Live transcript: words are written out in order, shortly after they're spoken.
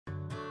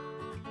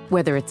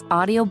Whether it's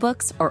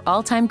audiobooks or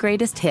all-time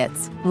greatest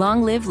hits,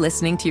 long live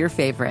listening to your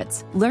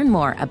favorites. Learn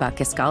more about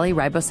Kisqali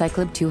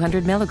Ribociclib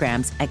 200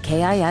 milligrams at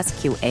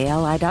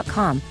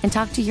KISQALI.com and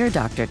talk to your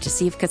doctor to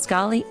see if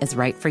Kisqali is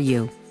right for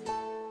you.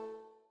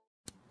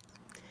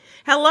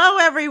 Hello,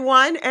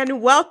 everyone,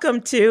 and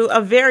welcome to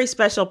a very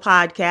special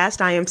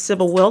podcast. I am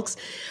Sybil Wilkes.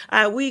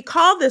 We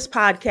call this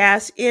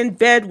podcast In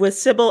Bed with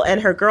Sybil and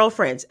Her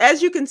Girlfriends.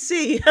 As you can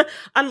see,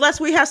 unless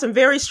we have some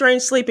very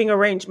strange sleeping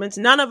arrangements,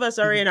 none of us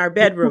are in our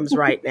bedrooms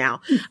right now.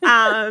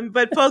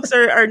 But folks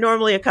are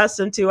normally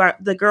accustomed to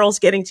the girls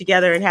getting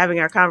together and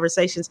having our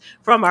conversations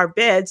from our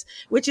beds,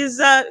 which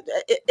is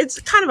it's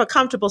kind of a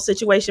comfortable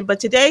situation. But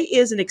today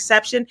is an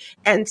exception,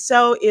 and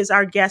so is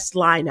our guest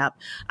lineup.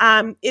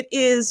 It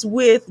is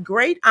with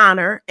great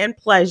honor and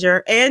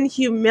pleasure and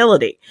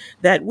humility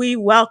that we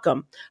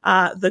welcome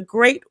the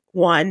great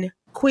one,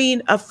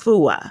 Queen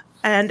Afua.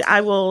 And I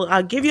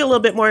will give you a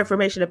little bit more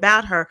information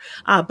about her.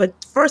 But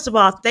first of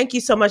all, thank you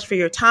so much for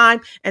your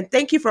time. And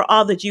thank you for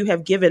all that you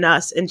have given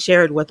us and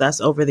shared with us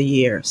over the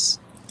years.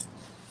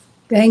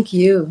 Thank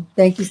you.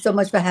 Thank you so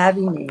much for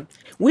having me.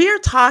 We are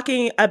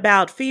talking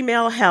about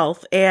female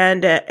health.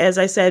 And as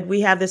I said,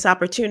 we have this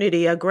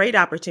opportunity, a great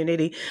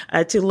opportunity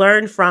to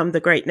learn from the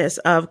greatness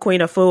of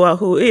Queen Afua,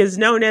 who is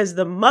known as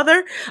the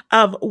mother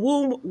of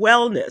womb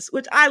wellness,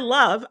 which I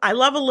love. I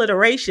love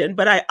alliteration,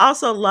 but I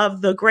also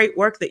love the great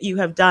work that you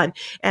have done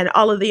and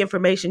all of the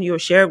information you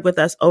have shared with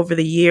us over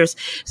the years.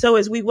 So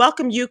as we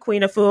welcome you,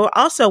 Queen Afua,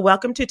 also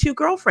welcome to Two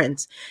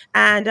Girlfriends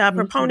and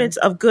proponents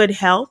of good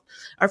health.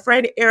 Our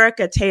friend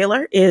Erica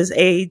Taylor is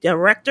a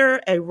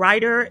director, a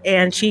writer,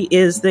 and she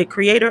is the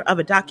creator of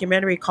a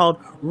documentary called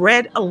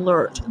Red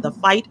Alert, The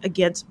Fight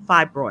Against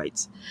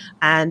Fibroids.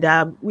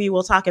 And we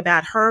will talk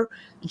about her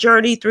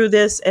journey through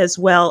this as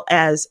well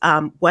as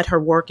what her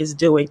work is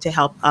doing to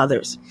help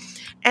others.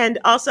 And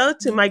also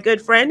to my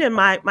good friend and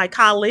my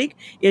colleague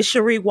is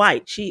Cherie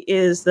White. She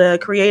is the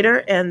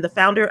creator and the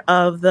founder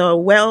of the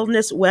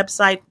wellness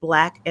website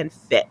Black and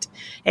Fit.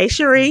 Hey,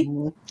 Cherie.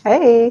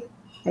 Hey.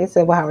 Hey,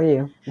 Sybil, how are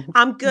you?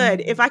 I'm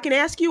good. If I can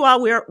ask you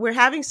all, we're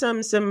having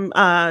some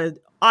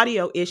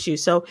audio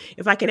issues. So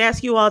if I can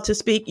ask you all to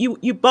speak,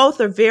 you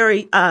both are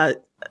very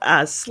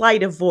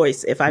slight of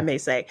voice, if I may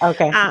say.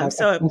 Okay.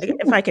 So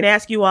if I can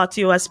ask you all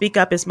to speak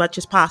up as much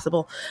as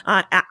possible.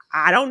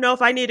 I don't know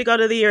if I need to go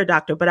to the ear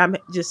doctor, but I'm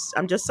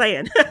just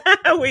saying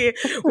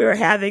we're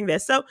having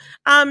this. So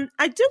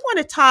I do want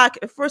to talk,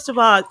 first of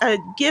all,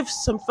 give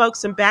some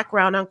folks some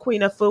background on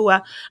Queen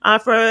Afua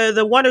for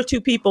the one or two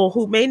people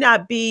who may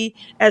not be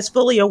as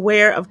fully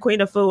aware of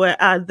Queen Afua.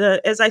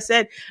 As I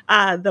said,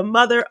 the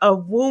mother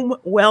of womb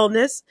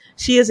wellness.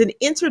 She is an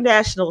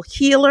international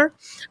healer,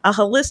 a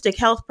holistic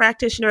health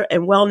practitioner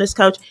and wellness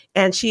coach,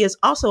 and she is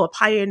also a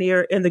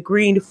pioneer in the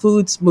green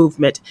foods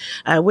movement,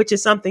 which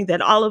is something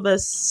that all of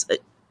us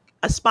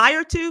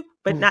aspire to,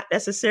 but not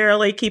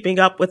necessarily keeping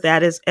up with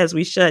that as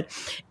we should.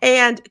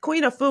 And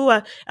Queen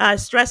Afua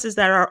stresses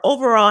that our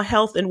overall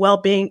health and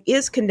well-being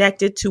is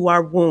connected to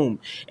our womb.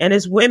 And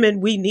as women,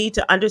 we need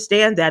to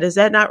understand that. Is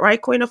that not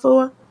right, Queen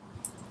Afua?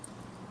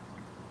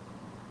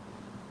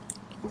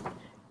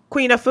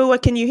 Queen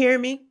Afua, can you hear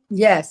me?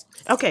 Yes.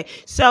 Okay.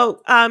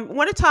 So I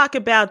want to talk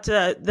about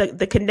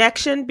the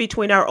connection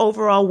between our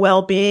overall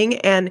well-being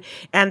and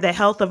the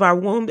health of our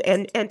womb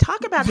and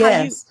talk about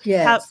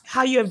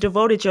how you have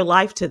devoted your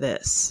life to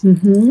this.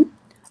 Mm-hmm.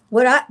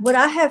 What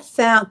I have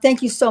found,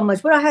 thank you so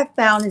much. What I have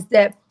found is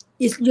that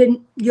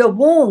your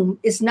womb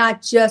is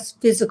not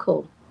just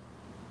physical.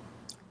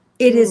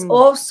 It is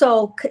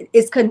also,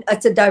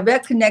 it's a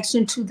direct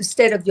connection to the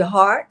state of your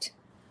heart,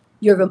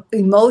 your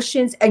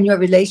emotions, and your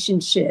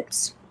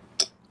relationships.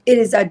 It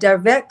is a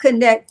direct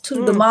connect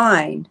to the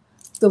mind,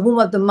 the womb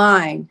of the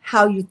mind,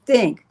 how you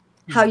think,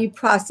 how you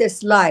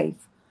process life,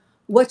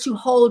 what you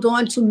hold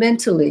on to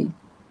mentally.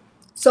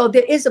 So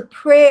there is a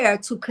prayer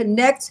to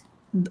connect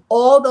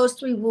all those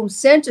three womb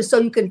centers so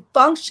you can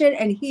function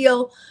and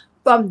heal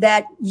from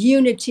that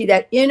unity,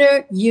 that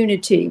inner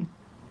unity.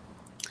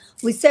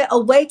 We say,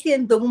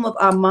 awaken the womb of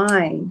our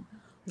mind.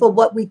 For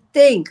what we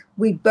think,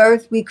 we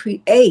birth, we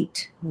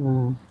create.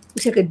 We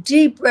take a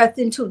deep breath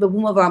into the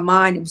womb of our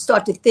mind and we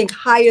start to think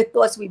higher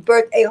thoughts. We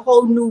birth a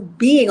whole new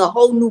being, a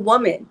whole new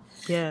woman.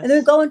 Yes. And then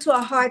we go into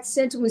our heart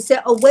center. We say,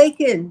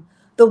 awaken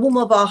the womb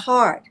of our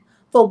heart.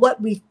 For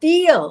what we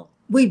feel,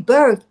 we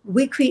birth,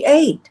 we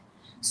create.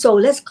 So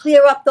let's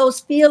clear up those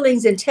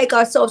feelings and take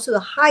ourselves to the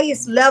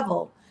highest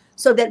level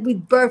so that we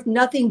birth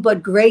nothing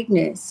but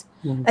greatness.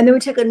 And then we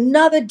take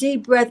another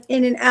deep breath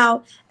in and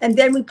out. And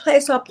then we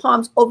place our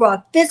palms over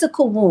our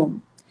physical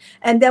womb.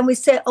 And then we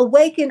say,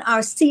 awaken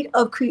our seat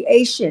of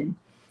creation.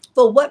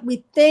 For what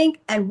we think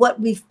and what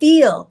we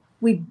feel,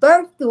 we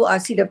birth through our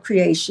seat of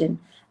creation.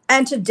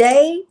 And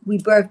today we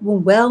birth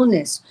womb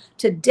wellness.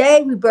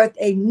 Today we birth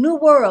a new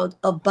world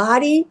of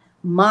body,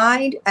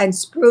 mind, and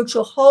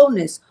spiritual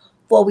wholeness,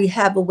 for we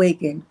have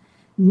awakened.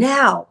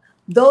 Now,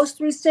 those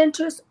three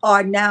centers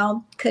are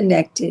now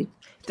connected.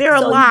 They're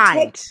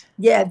aligned.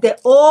 They're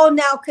all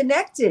now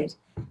connected.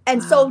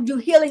 And so you're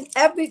healing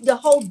the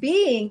whole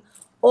being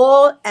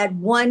all at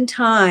one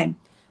time.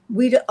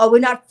 We're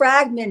not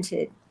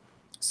fragmented.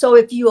 So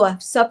if you are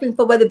suffering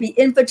from whether it be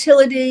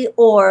infertility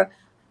or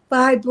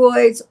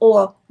fibroids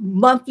or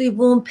monthly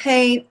womb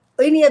pain,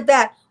 any of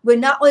that, we're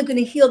not only going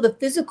to heal the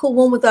physical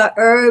womb with our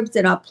herbs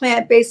and our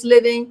plant-based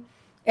living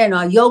and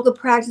our yoga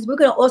practice, we're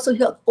going to also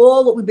heal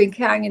all what we've been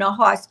carrying in our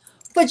hearts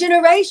for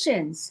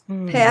generations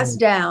passed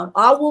down.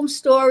 Our womb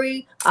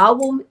story, our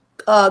womb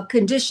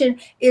condition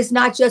is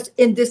not just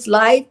in this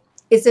life,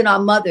 it's in our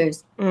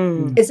mothers,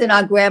 it's in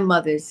our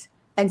grandmothers.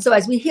 And so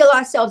as we heal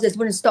ourselves, as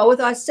we're going to start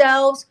with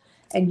ourselves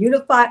and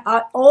unify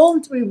our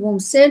own 3 womb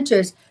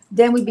centers,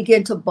 then we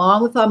begin to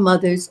bond with our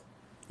mothers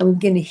and we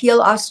begin to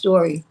heal our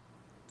story.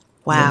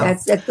 Wow.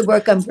 So that's the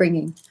work I'm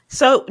bringing.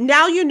 So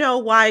now you know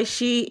why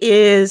she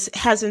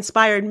has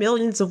inspired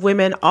millions of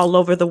women all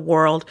over the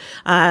world,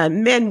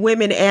 men,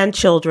 women, and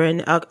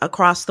children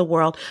across the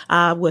world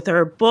with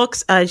her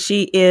books.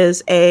 She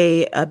is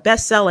a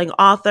best-selling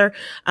author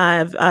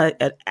of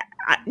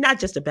not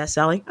just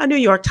a New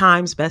York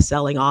Times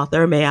best-selling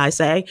author, may I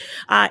say.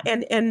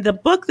 And the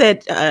book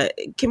that,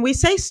 can we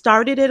say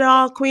started it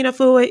all, Queen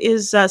Afua,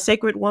 is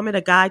Sacred Woman,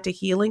 A Guide to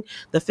Healing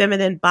the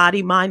Feminine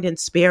Body, Mind, and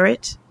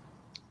Spirit.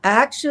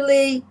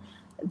 Actually,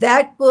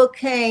 that book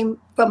came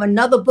from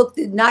another book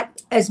that not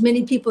as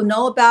many people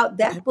know about.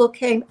 That book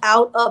came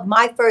out of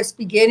my first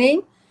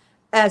beginning.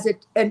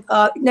 Name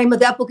of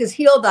that book is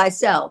Heal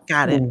Thyself.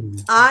 Got it.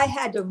 I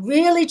had to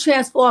really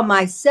transform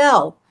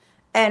myself.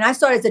 And I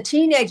started as a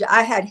teenager.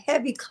 I had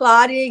heavy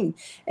clotting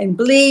and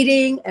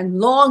bleeding and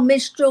long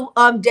menstrual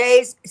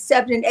days,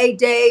 7 and 8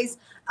 days.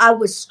 I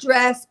was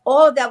stressed.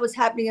 All of that was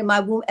happening in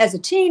my womb as a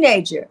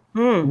teenager.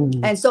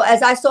 And so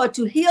as I started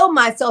to heal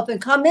myself and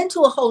come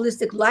into a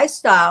holistic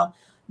lifestyle,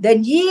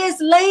 then years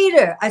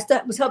later, I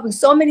was helping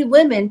so many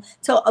women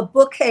till a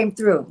book came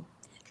through.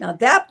 Now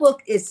that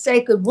book is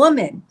Sacred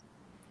Woman,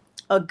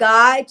 A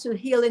Guide to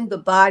Healing the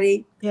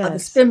Body, of the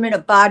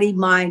feminine body,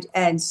 mind,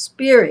 and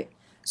spirit.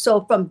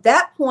 So from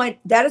that point,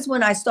 that is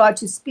when I started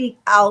to speak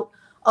out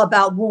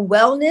about womb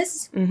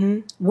wellness,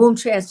 womb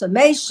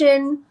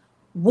transformation,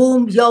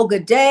 womb yoga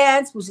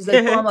dance, which is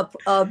a form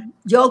of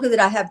yoga that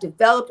I have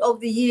developed over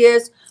the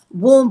years,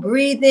 womb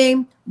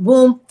breathing,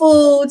 womb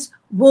foods,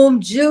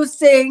 womb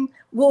juicing,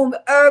 womb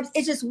herbs.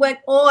 It just went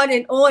on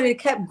and on and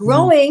kept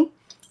growing,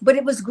 but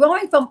it was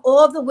growing from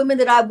all the women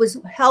that I was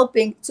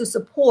helping to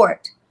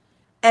support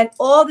and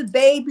all the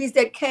babies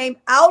that came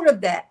out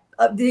of that,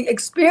 of the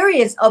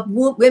experience of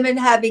women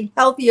having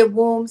healthier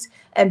wombs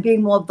and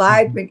being more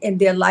vibrant in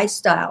their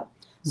lifestyle.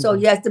 So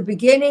yes, the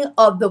beginning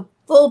of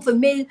for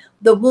me,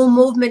 the womb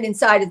movement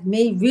inside of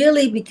me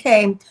really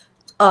became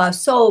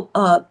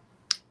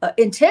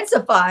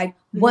intensified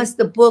once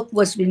the book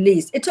was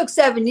released. It took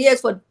 7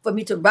 years for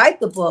me to write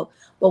the book,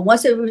 but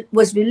once it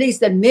was released,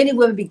 then many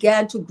women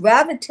began to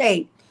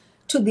gravitate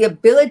to the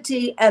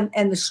ability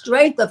and the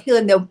strength of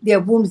healing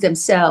their wombs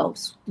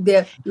themselves,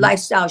 their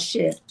lifestyle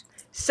shift.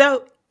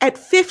 So at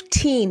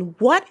 15,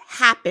 what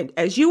happened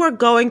as you were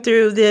going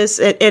through this?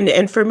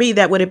 And for me,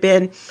 that would have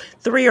been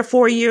 3 or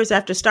 4 years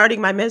after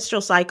starting my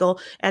menstrual cycle.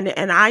 And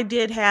I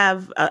did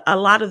have a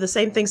lot of the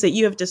same things that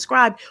you have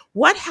described.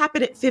 What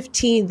happened at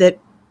 15 that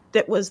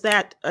was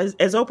that, as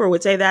Oprah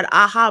would say, that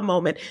aha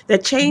moment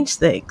that changed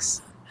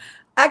things?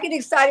 I get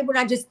excited when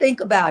I just think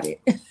about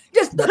it.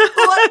 Just the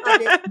thought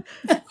of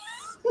it.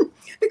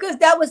 Because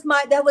that was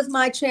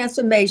my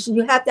transformation.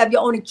 You have to have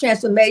your own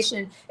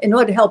transformation in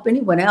order to help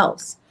anyone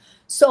else.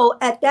 So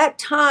at that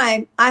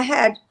time, I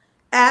had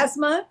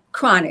asthma,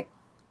 chronic,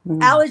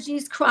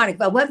 allergies, chronic.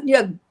 If I went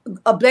near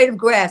a blade of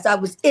grass, I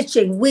was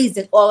itching,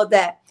 wheezing, all of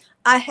that.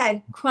 I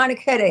had chronic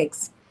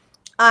headaches.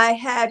 I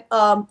had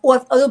a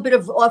little bit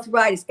of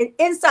arthritis. And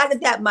inside of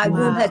that, my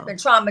womb has been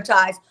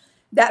traumatized.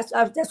 That's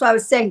why I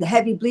was saying the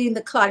heavy bleeding,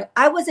 the clotting.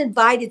 I was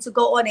invited to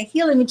go on a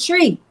healing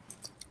retreat.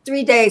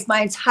 3 days,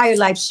 my entire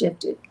life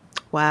shifted.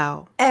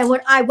 Wow. And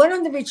when I went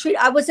on the retreat,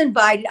 I was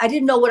invited. I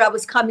didn't know what I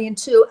was coming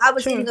into. I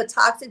was eating a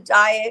toxic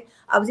diet.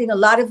 I was eating a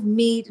lot of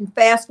meat and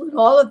fast food and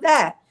all of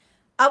that.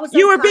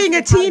 You were being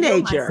a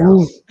teenager. I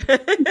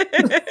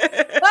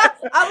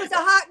was a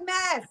hot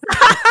mess.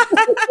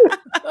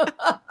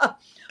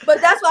 But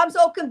that's why I'm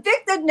so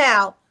convicted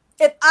now.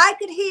 If I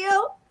could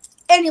heal,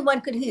 anyone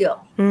could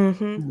heal.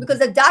 Because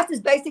the doctors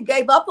basically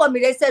gave up on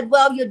me. They said,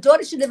 well, your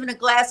daughter should live in a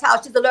glass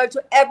house. She's allergic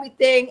to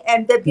everything.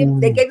 And they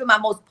gave me my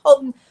most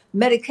potent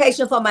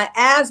medication for my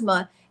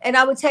asthma. And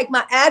I would take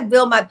my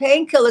Advil, my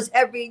painkillers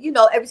every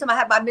time I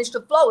had my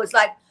menstrual flow. It's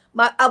like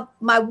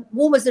my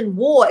womb is in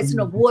war. It's in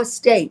a war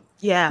state.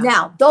 Yeah.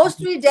 Now, those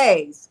 3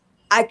 days,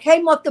 I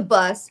came off the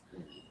bus.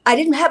 I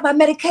didn't have my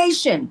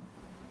medication.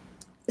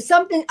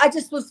 I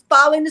just was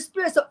following the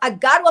spirit. So I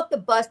got off the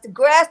bus, the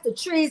grass, the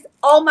trees,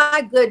 oh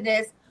my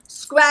goodness,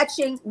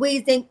 scratching,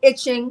 wheezing,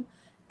 itching.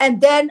 And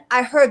then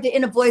I heard the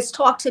inner voice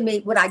talk to me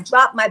when I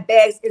dropped my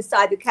bags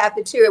inside the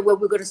cafeteria where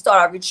we're going to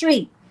start our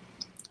retreat.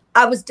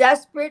 I was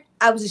desperate.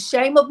 I was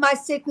ashamed of my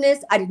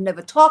sickness. I didn't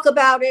ever talk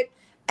about it.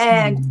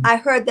 And I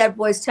heard that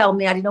voice tell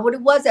me, I didn't know what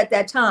it was at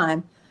that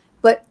time,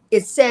 but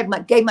it said,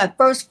 gave my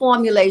first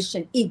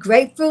formulation, eat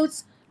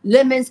grapefruits,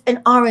 lemons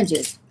and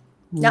oranges.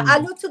 Now I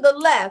looked to the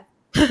left.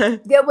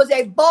 There was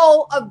a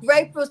bowl of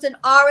grapefruits and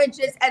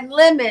oranges and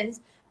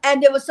lemons,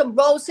 and there was some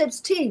rose hips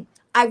tea.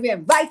 I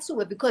ran right to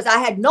it because I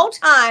had no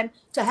time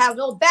to have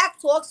no back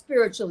talk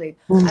spiritually.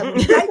 I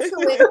went right to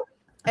it,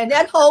 and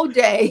that whole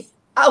day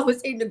I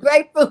was eating the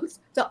grapefruits,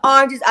 the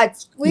oranges. I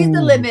squeezed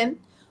the lemon,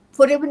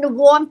 put it in the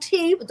warm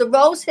tea with the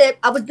rose hip.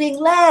 I was being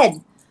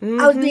led.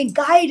 I was being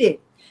guided.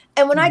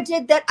 And when I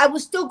did that, I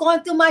was still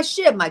going through my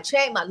shit, my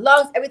chain, my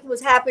lungs, everything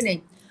was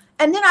happening.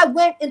 And then I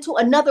went into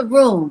another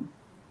room.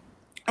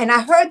 And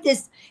I heard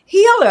this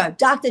healer,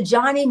 Dr.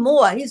 Johnny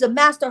Moore. He's a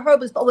master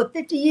herbalist for over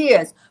 50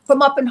 years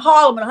from up in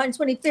Harlem on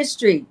 125th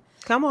Street.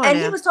 Come on. And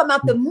he was talking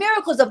about the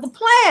miracles of the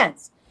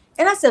plants.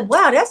 And I said,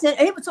 wow, that's it.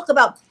 And he would talk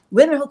about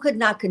women who could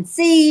not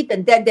conceive.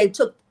 And then they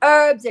took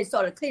herbs. They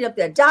started cleaning up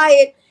their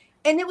diet.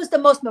 And it was the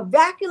most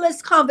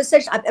miraculous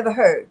conversation I've ever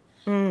heard.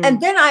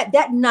 And then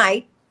that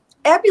night,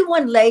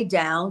 everyone lay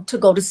down to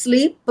go to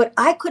sleep. But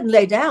I couldn't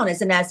lay down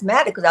as an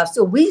asthmatic because I was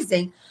still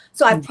wheezing.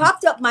 So I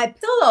propped up my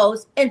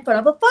pillows in front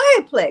of a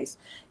fireplace.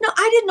 Now,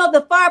 I didn't know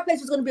the fireplace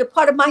was going to be a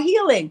part of my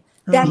healing,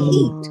 that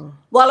heat.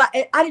 Well,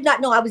 I did not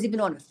know I was even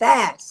on a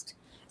fast.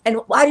 And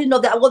I didn't know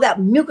that, well,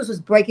 that mucus was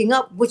breaking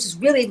up, which is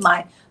really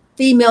my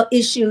female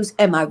issues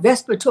and my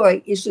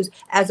respiratory issues,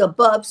 as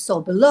above,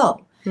 so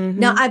below.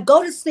 Now, I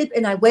go to sleep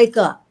and I wake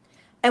up.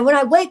 And when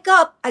I wake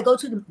up, I go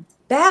to the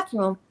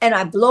bathroom and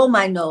I blow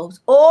my nose.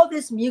 All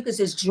this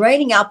mucus is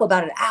draining out for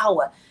about an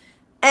hour.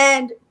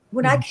 And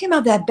when I came out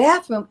of that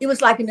bathroom, it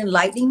was like an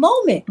enlightening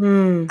moment.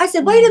 I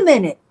said, wait a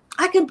minute,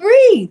 I can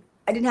breathe.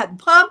 I didn't have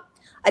the pump.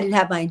 I didn't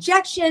have my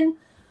injection.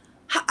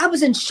 I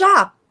was in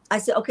shock. I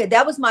said, okay,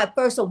 that was my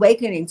first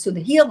awakening to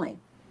the healing.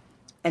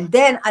 And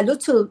then I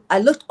looked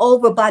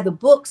over by the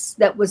books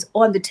that was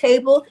on the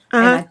table,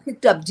 and I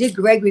picked up Dick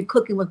Gregory,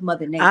 Cooking with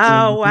Mother Nature.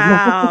 Oh,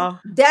 wow.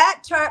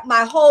 That turned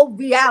my whole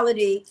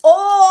reality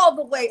all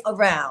the way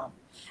around.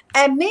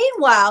 And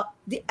meanwhile,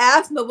 the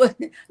asthma was,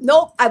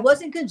 I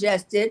wasn't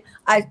congested.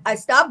 I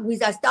stopped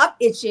wheezing. I stopped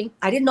itching.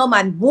 I didn't know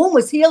my womb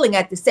was healing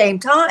at the same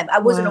time. I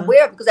wasn't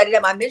aware because I didn't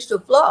have my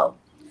menstrual flow.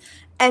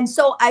 And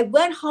so I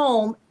went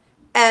home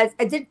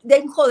they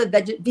didn't call it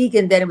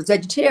vegan then, it was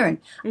vegetarian.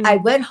 I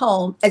went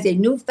home as a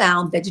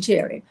newfound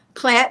vegetarian,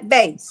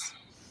 plant-based.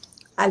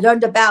 I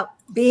learned about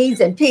beans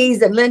and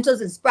peas and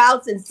lentils and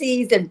sprouts and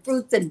seeds and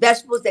fruits and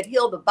vegetables that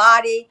heal the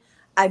body.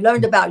 I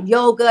learned about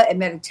yoga and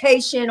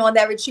meditation on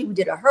that retreat. We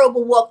did a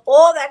herbal walk.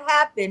 All that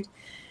happened.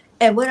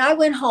 And when I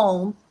went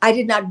home, I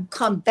did not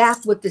come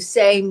back with the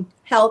same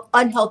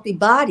unhealthy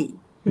body.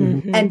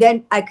 And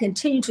then I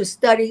continued to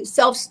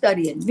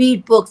self-study and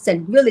read books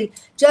and really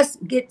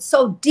just get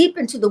so deep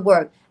into the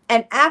work.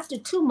 And after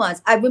 2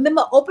 months, I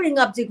remember opening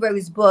up Dick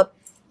Gregory's book.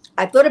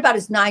 I thought about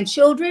his 9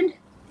 children,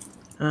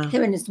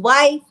 him and his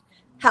wife,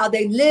 how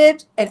they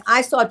lived. And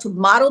I started to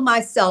model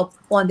myself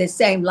on the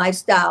same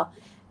lifestyle.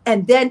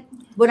 And then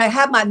when I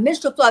had my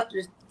menstrual flow,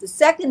 the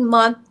second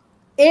month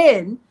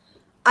in,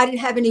 I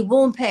didn't have any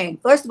womb pain.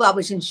 First of all, I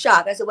was in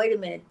shock. I said, wait a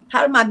minute,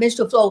 how did my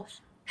menstrual flow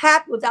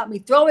happen without me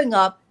throwing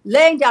up,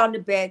 laying down in the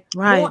bed,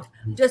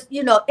 just,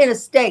 in a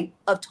state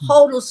of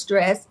total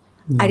stress?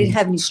 I didn't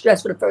have any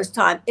stress for the first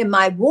time in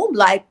my womb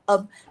life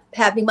of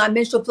having my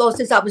menstrual flow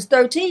since I was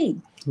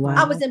 13. Wow.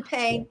 I was in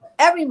pain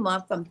every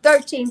month from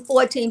 13,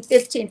 14,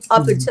 15,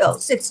 up until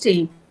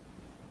 16.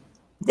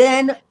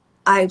 Then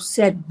I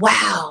said,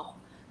 wow.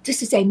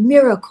 This is a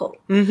miracle.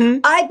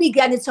 I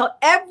began to tell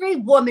every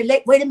woman,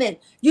 wait a minute,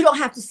 you don't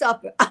have to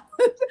suffer.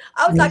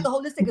 I was like a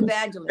holistic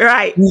evangelist.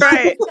 Right.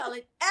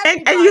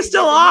 And you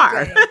still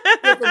are.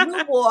 There's a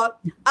new war.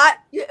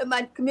 In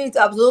my community,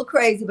 I was a little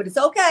crazy, but it's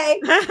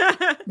okay.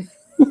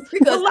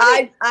 Because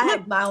I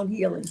had my own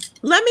healing.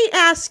 Let me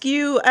ask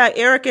you,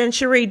 Erica and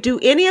Cherie, do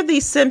any of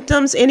these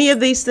symptoms, any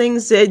of these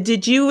things,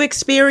 did you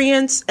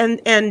experience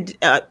and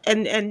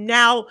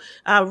now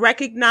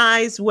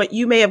recognize what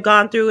you may have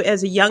gone through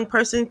as a young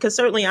person? Because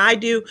certainly I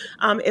do,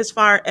 as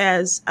far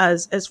as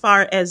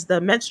the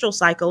menstrual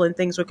cycle and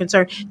things were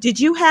concerned. Did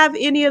you have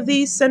any of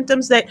these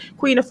symptoms that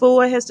Queen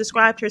Afua has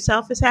described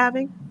herself as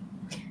having?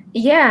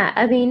 Yeah,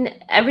 I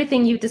mean,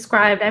 everything you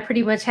described, I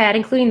pretty much had,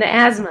 including the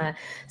asthma.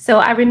 So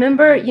I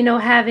remember,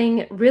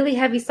 having really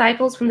heavy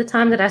cycles from the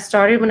time that I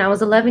started when I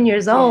was 11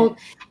 years old,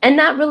 and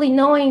not really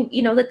knowing,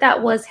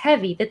 that was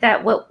heavy,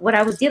 that what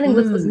I was dealing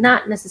with was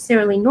not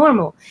necessarily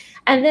normal.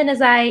 And then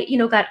as I,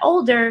 got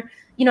older,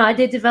 I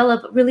did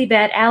develop really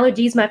bad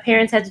allergies. My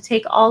parents had to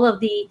take all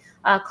of the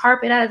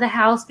carpet out of the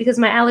house because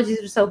my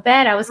allergies were so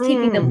bad. I was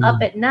keeping them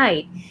up at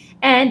night.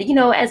 And,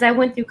 as I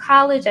went through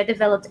college, I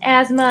developed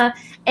asthma.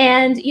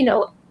 And,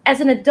 as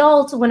an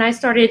adult, when I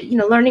started,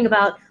 learning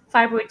about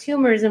fibroid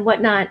tumors and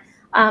whatnot,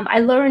 I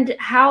learned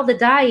how the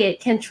diet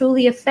can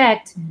truly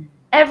affect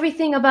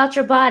everything about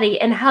your body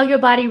and how your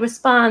body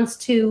responds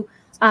to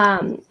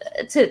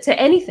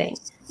anything,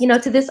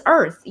 to this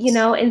earth,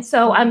 and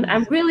so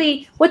I'm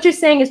really, what you're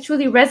saying is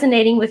truly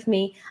resonating with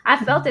me. I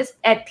felt this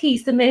at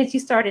peace the minute you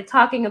started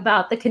talking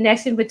about the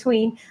connection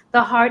between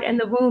the heart and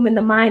the womb and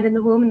the mind and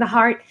the womb and the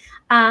heart.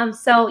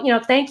 So,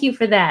 thank you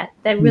for that.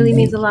 That really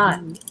means a lot.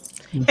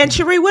 And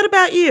Cherie, what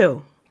about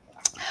you?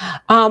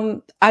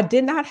 I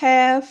did not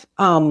have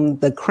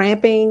the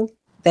cramping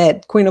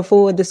that Queen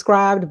Afua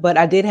described, but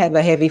I did have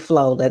a heavy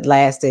flow that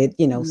lasted,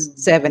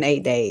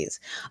 7-8 days.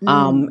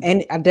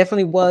 And I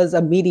definitely was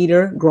a meat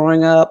eater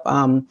growing up.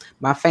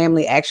 My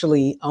family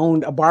actually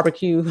owned a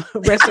barbecue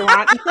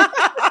restaurant.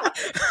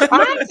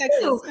 I'm from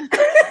Texas.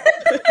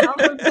 I'm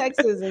from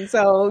Texas. And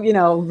so,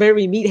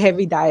 very meat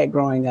heavy diet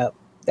growing up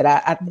that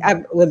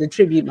I would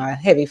attribute my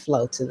heavy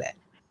flow to that.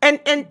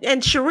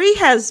 And Cherie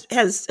has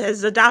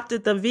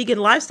adopted the vegan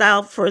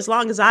lifestyle for as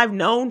long as I've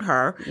known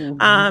her,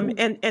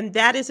 and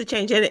that is a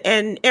change.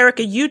 And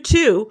Erica, you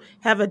too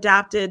have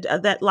adopted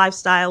that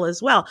lifestyle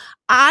as well.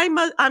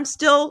 I'm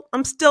still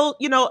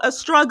a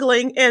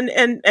struggling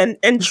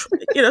and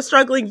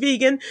struggling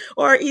vegan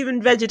or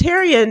even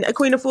vegetarian,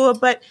 Queen Afua.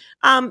 But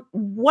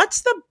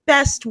what's the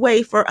best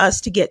way for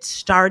us to get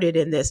started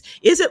in this?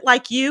 Is it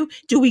like you?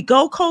 Do we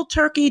go cold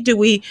turkey? Do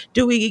we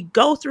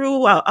go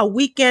through a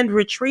weekend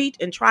retreat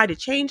and try to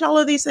change all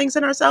of these things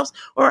in ourselves?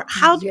 Or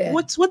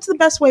what's the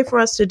best way for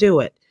us to do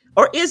it?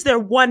 Or is there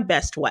one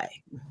best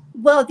way?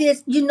 Well,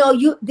 there's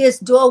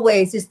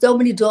doorways. There's so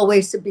many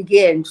doorways to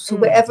begin. So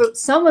wherever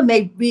someone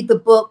may read the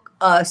book,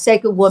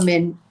 Sacred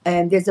Woman,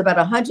 and there's about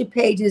 100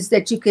 pages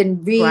that you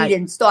can read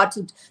and start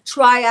to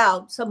try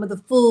out some of the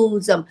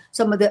foods,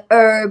 some of the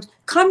herbs.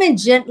 Come in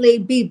gently,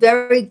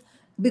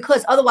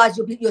 because otherwise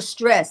you're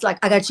stressed. Like,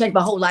 I got to change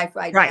my whole life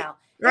right now.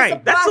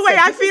 Right. That's the way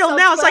I feel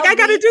now. It's like, I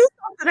got to do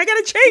something. I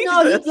got to change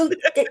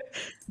this.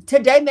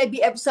 Today may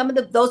be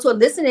those who are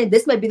listening,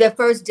 this may be their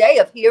first day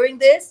of hearing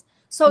this.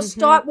 So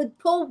start with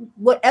pull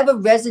whatever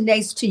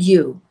resonates to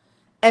you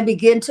and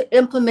begin to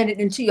implement it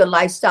into your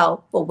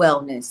lifestyle for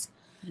wellness.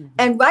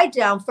 And write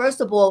down,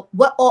 first of all,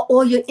 what are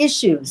all your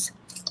issues?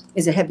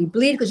 Is it heavy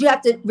bleed? Because you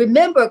have to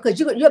remember, because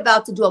you're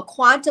about to do a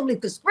quantum leap,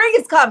 because spring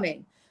is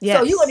coming. Yes.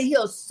 So you're going to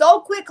heal so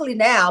quickly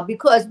now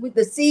because with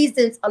the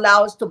seasons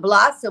allow us to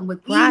blossom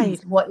with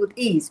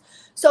ease.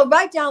 So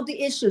write down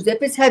the issues. If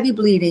it's heavy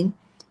bleeding,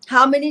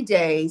 how many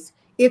days,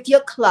 if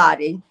you're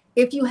clotting,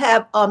 if you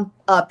have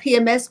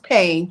PMS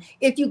pain,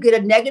 if you get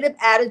a negative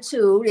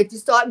attitude, if you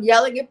start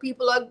yelling at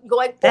people or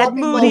going that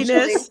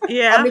moodiness,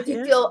 if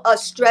you feel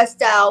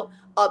stressed out,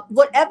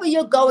 whatever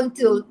you're going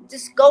through,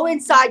 just go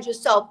inside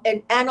yourself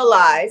and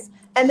analyze,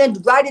 and then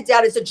write it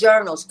down as a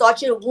journal.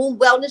 Start your womb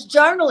wellness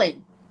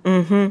journaling.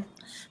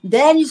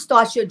 Then you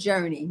start your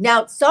journey.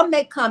 Now, some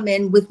may come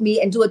in with me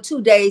and do a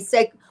 2-day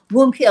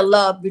womb care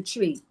love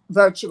retreat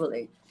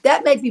virtually.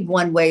 That may be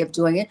one way of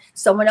doing it.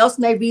 Someone else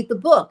may read the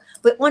book.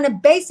 But on a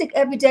basic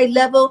everyday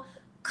level,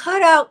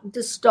 cut out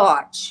the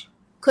starch,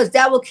 because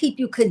that will keep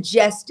you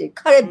congested.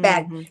 Cut it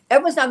back.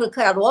 Everyone's not going to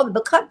cut out all of it,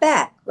 but cut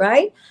back,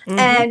 right?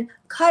 And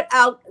cut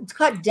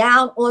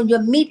down on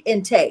your meat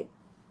intake,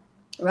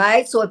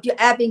 right? So if you're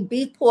having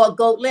beef, pork,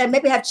 goat, lamb,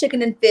 maybe have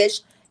chicken and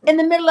fish in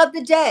the middle of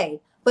the day.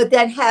 But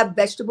then have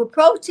vegetable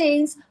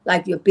proteins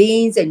like your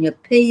beans and your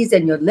peas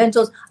and your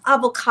lentils.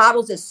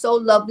 Avocados is so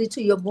lovely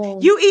to your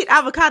womb. You eat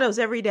avocados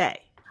every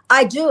day.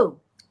 I do,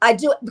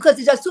 because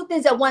it's just two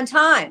things at one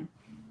time.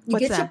 You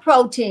get your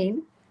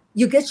protein,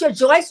 you get your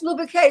joints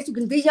lubricated, you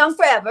can be young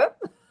forever.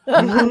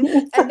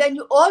 And then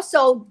you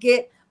also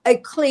get a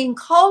clean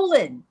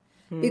colon.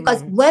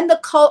 Because when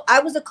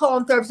I was a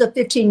colon therapist for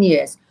 15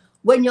 years.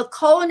 When your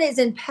colon is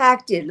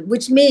impacted,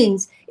 which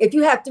means if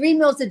you have 3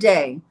 meals a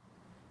day,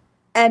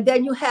 and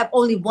then you have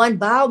only one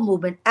bowel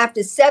movement,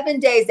 after 7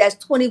 days, that's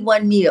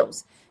 21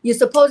 meals. You're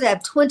supposed to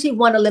have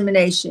 21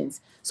 eliminations.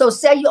 So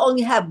say you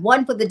only have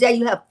one for the day,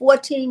 you have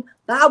 14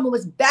 bowel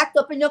movements backed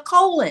up in your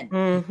colon.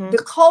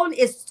 The colon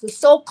is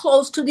so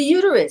close to the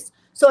uterus.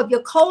 So if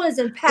your colon is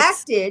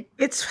impacted,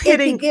 it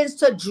begins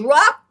to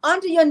drop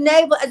under your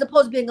navel as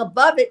opposed to being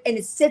above it, and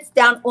it sits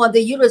down on the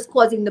uterus,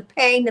 causing the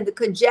pain and the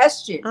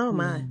congestion. Oh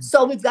my!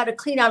 So we've got to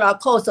clean out our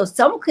colon. So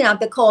some clean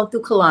out their colon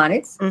through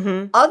colonics.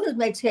 Others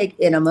may take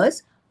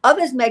enemas.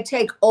 Others may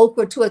take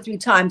okra 2 or 3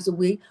 times a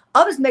week.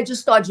 Others may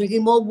just start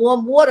drinking more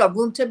warm water,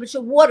 room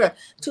temperature water,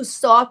 to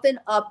soften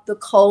up the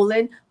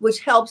colon,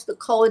 which helps the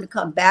colon to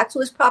come back to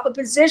its proper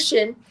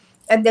position.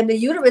 And then the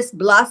uterus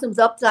blossoms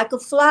up like a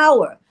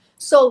flower.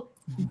 So,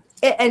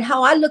 and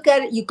how I look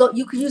at it, you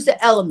can use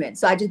the elements.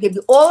 So I just give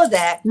you all of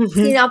that,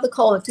 clean out the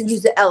colon to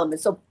use the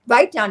elements. So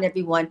write down,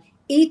 everyone: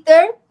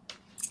 ether,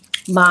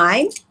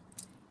 mind,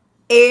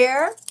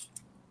 air,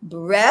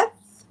 breath,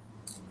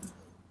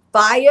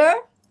 fire,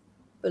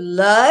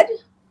 blood,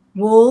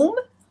 womb,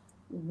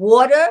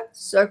 water,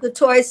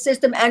 circulatory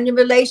system and your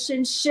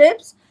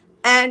relationships,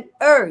 and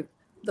earth,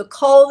 the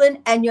colon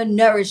and your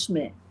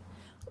nourishment.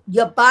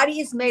 Your body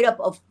is made up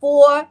of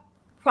 4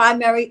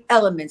 primary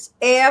elements: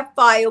 air,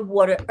 fire,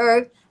 water,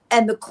 earth.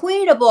 And the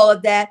queen of all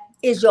of that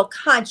is your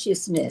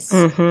consciousness.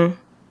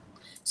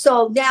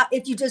 So now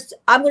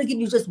I'm going to give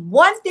you just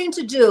one thing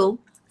to do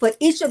for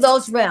each of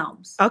those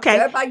realms. Okay.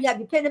 Everybody, you have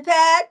your pen and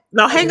pad?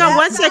 Now, hang on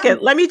one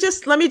second. Let me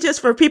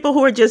just, for people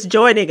who are just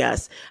joining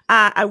us,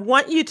 I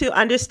want you to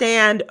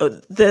understand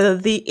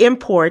the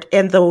import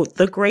and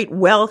the great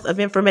wealth of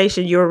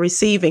information you're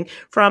receiving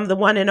from the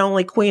one and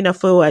only Queen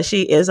Afua.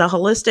 She is a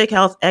holistic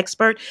health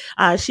expert.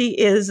 She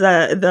is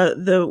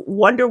the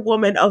Wonder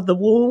Woman of the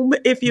womb,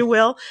 if you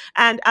will,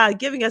 and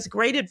giving us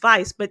great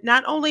advice, but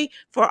not only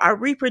for our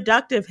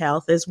reproductive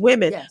health as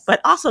women,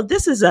 but also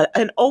this is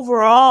an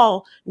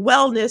overall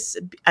wellness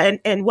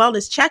and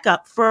wellness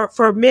checkup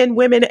for men,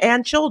 women,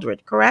 and children,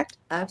 correct?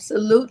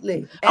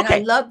 Absolutely. And I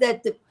love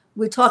that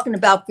we're talking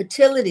about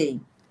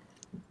fertility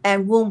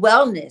and womb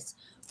wellness.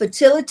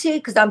 Fertility,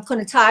 because I'm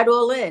going to tie it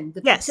all in.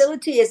 The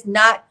fertility is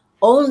not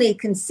only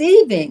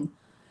conceiving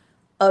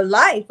a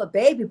life, a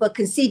baby, but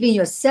conceiving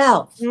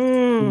yourself.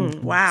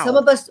 Wow. Some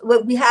of us,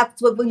 we have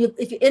to,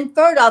 if you're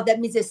infertile, that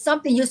means there's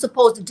something you're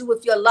supposed to do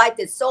with your life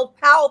that's so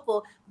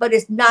powerful, but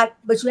it's not,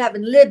 but you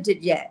haven't lived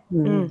it yet.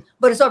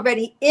 But it's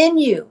already in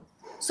you.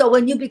 So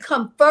when you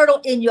become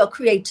fertile in your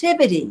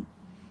creativity,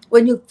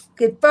 when you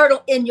get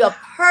fertile in your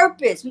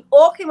purpose, we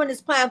all came on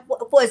this planet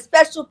for a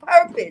special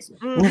purpose.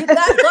 You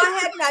got go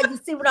ahead now. You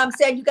see what I'm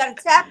saying? You got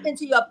to tap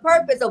into your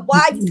purpose of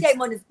why you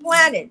came on this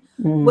planet.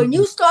 When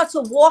you start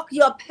to walk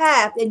your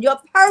path and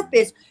your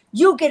purpose,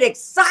 you get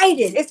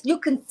excited. It's you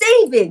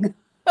conceiving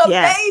a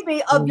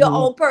baby of your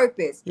own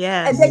purpose.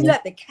 And then you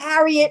have to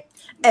carry it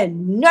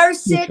and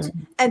nurse it.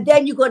 And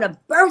then you're going to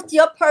birth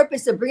your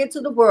purpose and bring it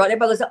to the world.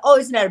 Everybody goes, oh,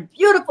 isn't that a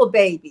beautiful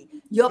baby?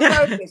 Your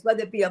purpose,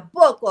 whether it be a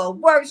book or a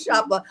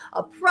workshop or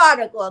a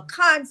product or a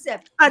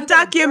concept. A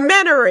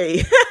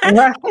documentary.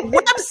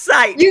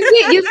 Website. You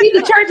see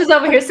the churches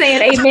over here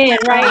saying amen,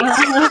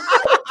 right?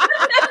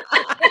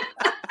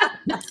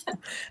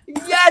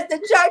 Yes, the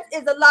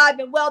church is alive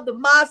and well. The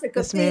mosque, the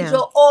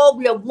cathedral, all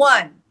we are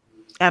one.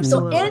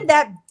 Absolutely. So in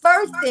that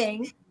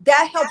birthing,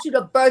 that helps you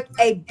to birth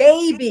a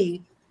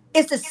baby.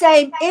 It's the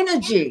same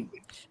energy.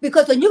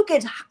 Because when you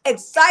get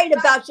excited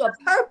about your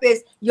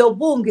purpose, your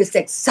womb gets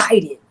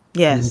excited.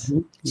 Yes.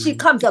 She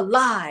comes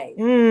alive.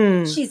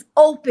 She's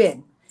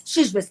open.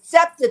 She's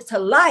receptive to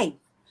life.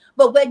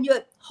 But when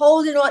you're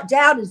holding on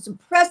down and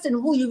suppressing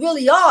who you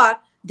really are,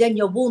 then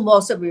your womb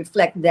also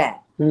reflects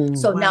that.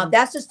 So now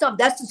that's just something,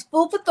 that's just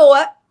food for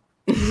thought.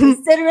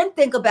 Consider and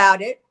think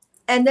about it.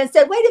 And then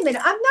say, wait a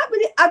minute,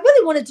 I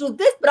really want to do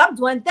this, but I'm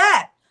doing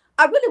that.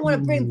 I really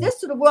want to bring this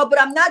to the world, but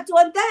I'm not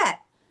doing that.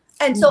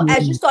 And so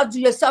as you start to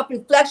do your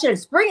self-reflection,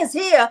 spring is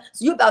here,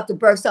 so you're about to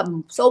birth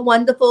something so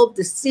wonderful.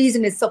 The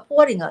season is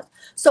supporting us.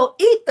 So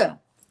ether,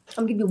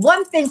 I'm going to give you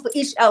one thing for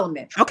each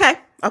element. Okay.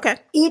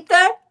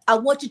 Ether, I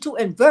want you to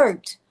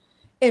invert.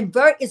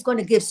 Invert is going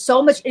to give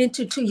so much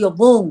energy to your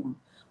womb.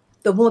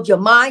 The womb of your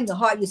mind, your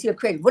heart, you see the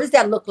creative. What does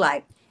that look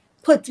like?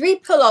 Put 3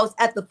 pillows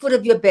at the foot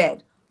of your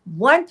bed.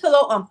 1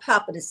 pillow on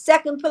top of the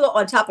second pillow,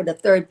 on top of the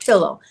third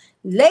pillow.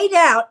 Lay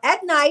down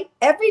at night,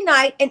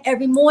 and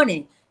every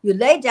morning. You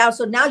lay down,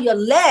 so now your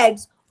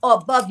legs are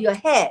above your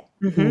head.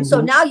 So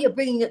now you're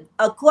bringing,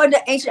 according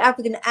to ancient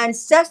African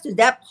ancestors,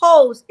 that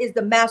pose is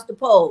the master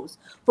pose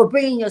for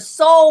bringing your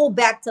soul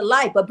back to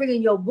life, for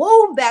bringing your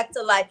womb back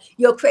to life,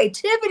 your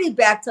creativity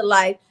back to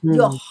life,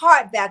 your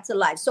heart back to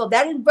life. So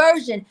that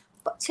inversion,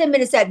 10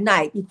 minutes at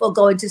night before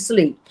going to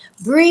sleep.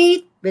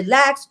 Breathe,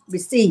 relax,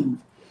 receive.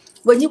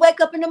 When you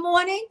wake up in the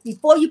morning,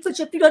 before you put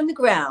your feet on the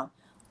ground,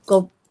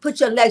 go put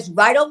your legs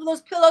right over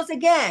those pillows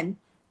again.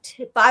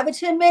 5 or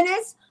 10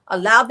 minutes.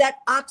 Allow that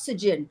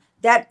oxygen,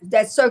 that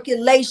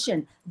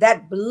circulation,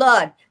 that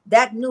blood,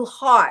 that new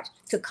heart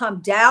to come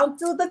down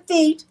through the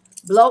feet,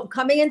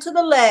 coming into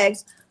the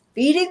legs,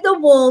 feeding the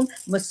womb.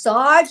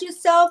 Massage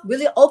yourself.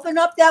 Really open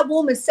up that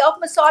womb and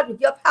self-massage with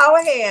your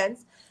power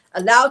hands.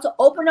 Allow it to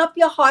open up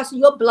your heart so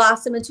you'll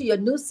blossom into your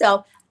new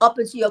self, up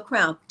into your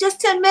crown. Just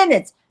 10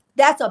 minutes.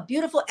 That's a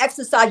beautiful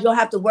exercise. You don't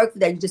have to work for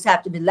that. You just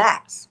have to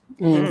relax.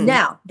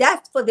 Now,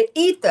 that's for the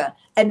ether.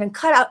 And then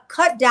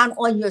cut down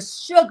on your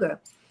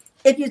sugar.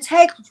 If you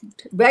take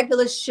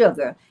regular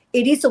sugar,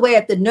 it eats away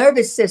at the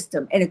nervous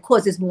system and it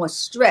causes more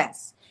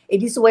stress.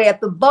 It eats away at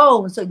the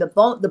bone, so the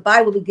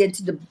body will begin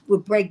to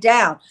break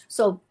down.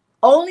 So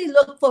only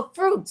look for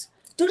fruits.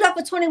 Do that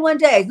for 21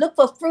 days. Look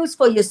for fruits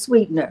for your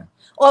sweetener,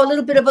 or a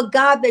little bit of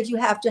agave that you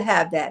have to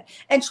have that.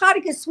 And try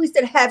to get sweets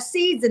that have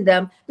seeds in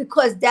them,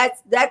 because that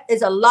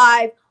is a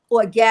live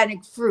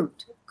organic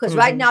fruit. Because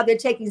right now they're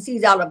taking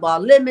seeds out of our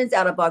lemons,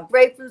 out of our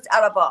grapefruits,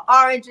 out of our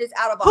oranges,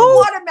 out of our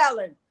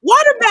watermelon.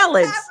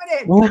 Watermelons.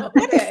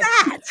 What is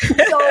that?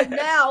 So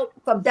now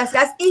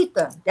that's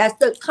ether. That's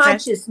the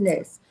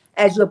consciousness.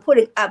 As you're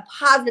putting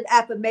positive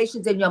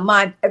affirmations in your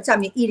mind every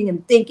time you're eating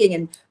and thinking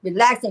and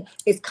relaxing,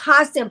 it's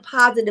constant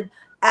positive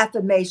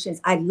affirmations.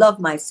 I love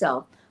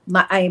myself.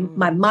 My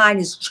mind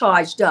is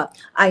charged up.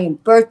 I am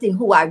birthing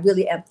who I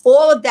really am.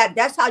 All of that.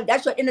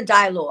 That's your inner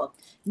dialogue.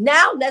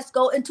 Now let's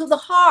go into the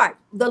heart,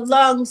 the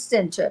lung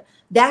center.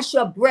 That's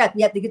your breath.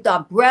 You have to get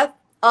the breath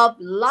of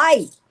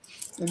life.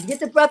 When you get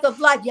the breath of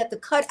life, you have to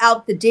cut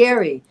out the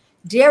dairy.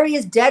 Dairy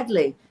is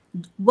deadly.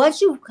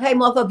 Once you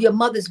came off of your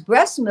mother's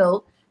breast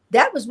milk,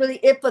 That was really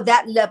it for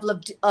that level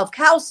of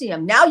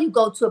calcium. Now you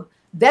go to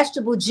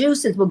vegetable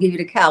juices will give you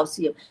the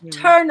calcium.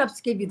 Turnips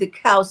give you the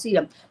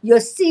calcium. Your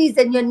seeds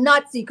and your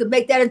nuts, you can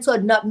make that into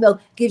a nut milk,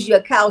 gives you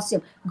a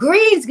calcium.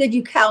 Greens give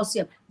you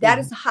calcium. That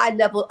is a high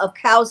level of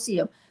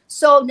calcium.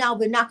 So now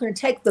we're not going to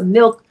take the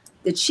milk,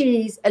 the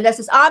cheese, unless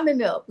it's almond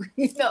milk.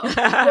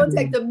 We'll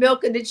take the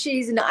milk and the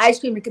cheese and the ice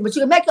cream, but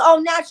you can make your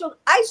own natural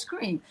ice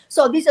cream.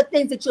 So these are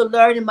things that you'll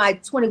learn in my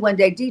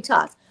 21-day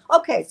detox.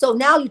 Okay, so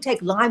now you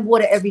take lime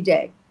water every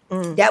day.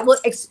 That will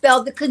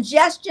expel the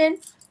congestion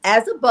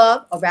as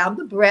above, around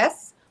the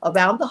breasts,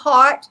 around the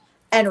heart,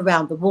 and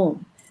around the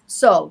womb.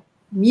 So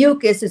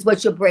mucus is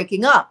what you're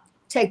breaking up.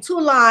 Take 2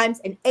 limes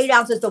and 8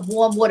 ounces of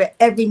warm water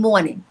every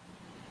morning.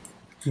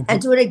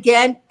 And do it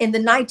again in the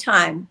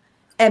nighttime.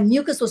 And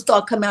mucus will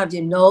start coming out of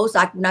your nose.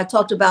 Like when I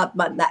talked about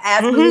the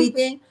asthma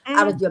leaving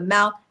out of your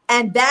mouth.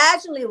 And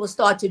vaginally it will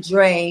start to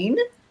drain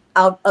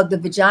out of the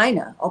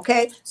vagina.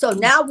 Okay. So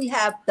now we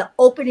have the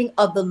opening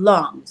of the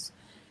lungs.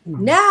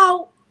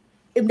 Now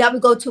we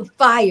go to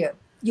fire.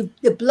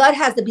 The blood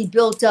has to be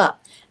built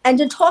up. And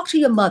then talk to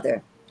your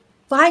mother.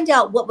 Find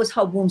out what was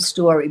her womb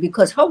story,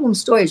 because her womb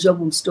story is your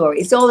womb story.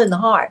 It's all in the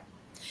heart.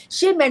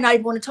 She may not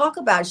even want to talk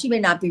about it. She may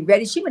not be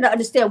ready. She may not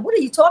understand, what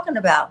are you talking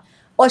about?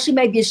 Or she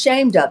may be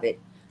ashamed of it.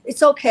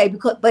 It's okay,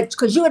 because it's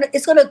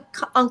going to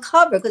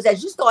uncover, because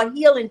as you start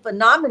healing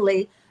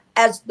phenomenally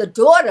as the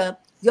daughter,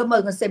 your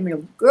mother's going to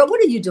say, girl,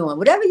 what are you doing?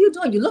 Whatever you're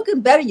doing, you're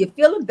looking better, you're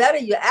feeling better,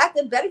 you're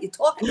acting better, you're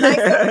talking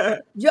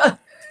nicer.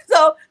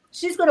 So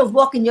she's going to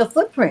walk in your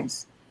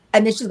footprints,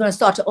 and then she's going to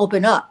start to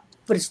open up.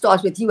 But it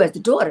starts with you as the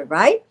daughter,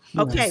 right?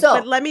 Okay, so,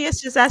 but let me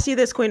just ask you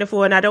this, Queen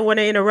Afua, and I don't want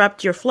to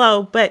interrupt your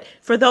flow, but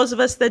for those of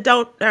us that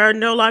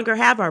no longer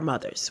have our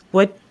mothers,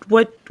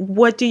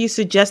 what do you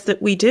suggest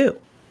that we do?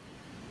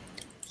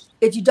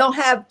 If you don't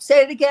have,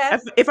 say it again.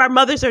 If our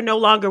mothers are no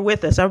longer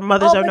with us, our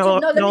mothers are no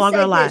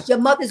longer alive. Your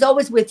mother's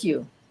always with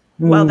you.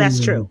 Well, that's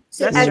true.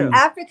 So as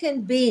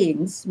African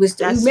beings,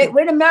 we're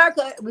in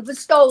America, we were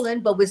stolen,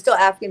 but we're still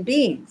African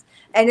beings.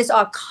 And it's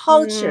our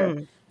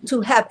culture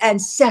to have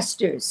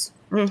ancestors.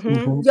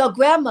 Your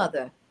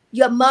grandmother,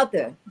 your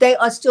mother, they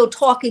are still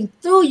talking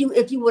through you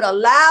if you would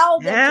allow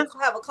them to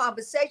have a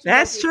conversation.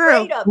 That's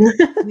true.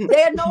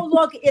 They are no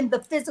longer in the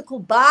physical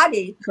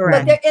body,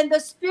 but they're in the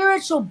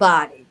spiritual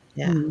body.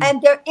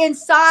 And they're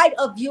inside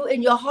of you,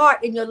 in your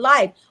heart, in your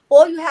life.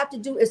 All you have to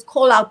do is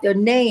call out their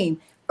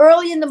name.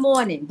 Early in the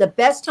morning, the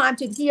best time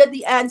to hear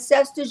the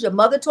ancestors, your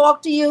mother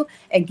talk to you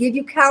and give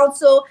you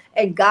counsel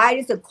and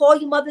guidance, and call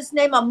your mother's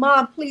name.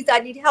 Mom, please, I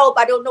need help.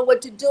 I don't know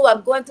what to do.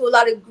 I'm going through a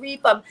lot of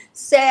grief. I'm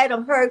sad.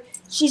 I'm hurt.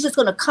 She's just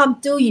going to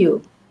come through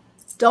you.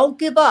 Don't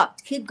give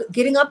up. Keep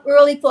getting up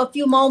early for a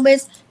few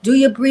moments. Do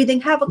your breathing.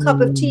 Have a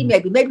cup of tea,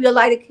 maybe. Maybe you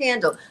light a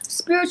candle.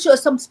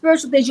 Some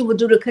spiritual things you will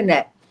do to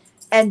connect.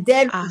 And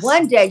then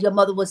one day your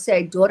mother will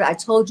say, daughter, I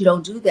told you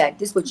don't do that.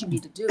 This is what you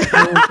need to do.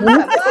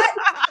 What?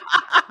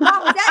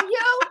 Mom, was that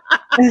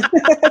you?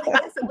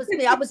 Yes, it was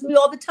me. I was me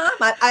all the time.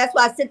 That's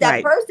why I sent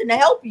that person to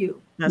help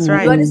you. That's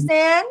right. You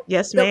understand?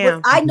 Yes,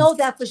 ma'am. I know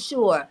that for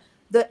sure.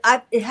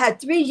 It had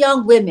 3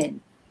 young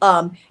women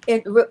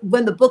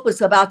when the book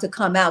was about to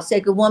come out,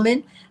 Sacred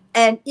Woman.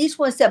 And each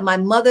one said, my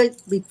mother,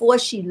 before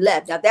she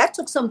left. Now, that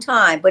took some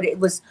time, but it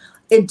was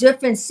in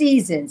different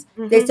seasons.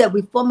 They said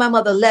before my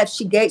mother left,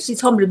 she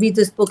told me to read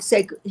this book,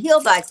 Sacred, Heal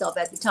Thyself,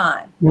 at the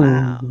time.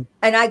 Wow.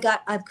 And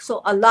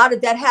so a lot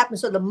of that happened.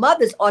 So the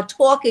mothers are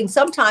talking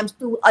sometimes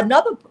through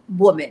another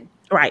woman.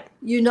 Right.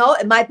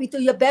 It might be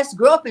through your best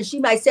girlfriend. She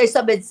might say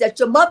something that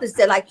your mother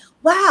said, like,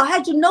 wow,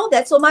 how'd you know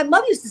that? So my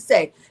mother used to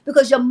say,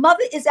 because your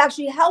mother is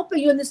actually helping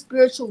you in the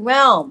spiritual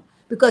realm,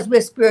 because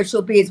we're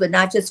spiritual beings, but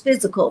not just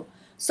physical.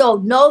 So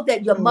know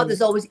that your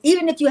mother's always,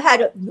 even if you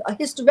had a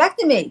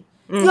hysterectomy,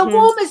 your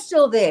womb is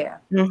still there.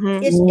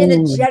 It's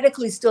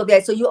energetically still there.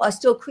 So you are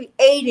still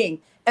creating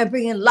and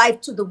bringing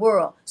life to the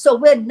world. So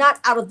we're not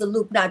out of the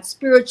loop, not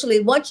spiritually.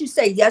 Once you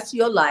say yes to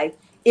your life,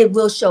 it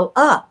will show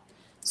up.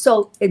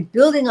 So in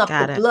building up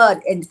the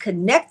blood and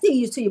connecting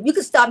you to you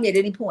can stop me at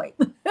any point.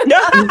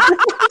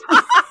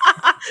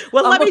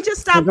 Well, let me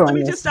just stop. Let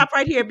me just stop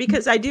right here,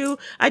 because I do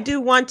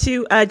want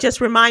to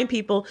just remind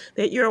people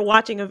that you're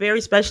watching a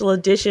very special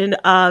edition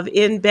of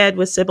In Bed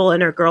with Sybil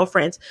and her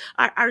girlfriends.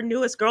 Our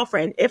newest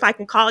girlfriend, if I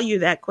can call you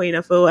that, Queen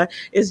Afua,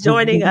 is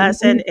joining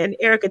us, and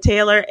Erica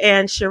Taylor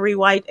and Cherie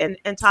White,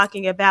 and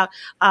talking about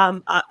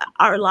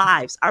our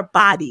lives, our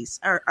bodies,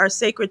 our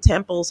sacred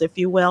temples, if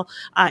you will.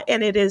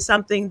 And it is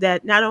something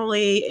that not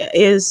only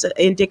is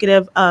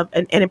indicative of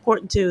and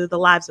important to the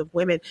lives of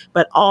women,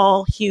 but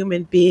all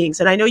human beings.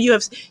 And I know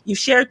you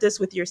shared this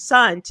with your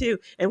son too,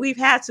 and we've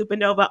had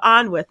Supernova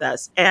on with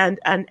us and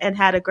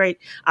had a great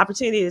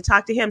opportunity to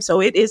talk to him.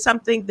 So it is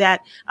something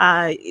that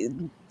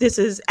this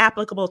is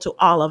applicable to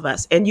all of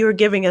us, and you're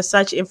giving us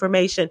such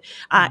information.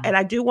 And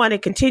I do want to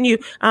continue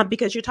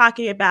because you're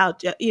talking about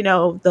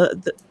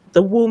the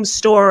womb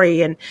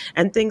story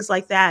and things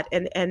like that,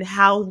 and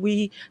how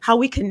we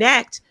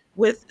connect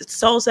with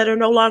souls that are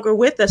no longer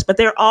with us, but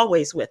they're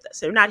always with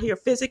us. They're not here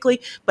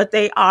physically, but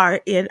they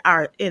are in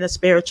a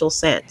spiritual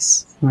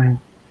sense. Right.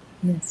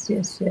 Yes.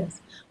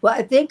 Well,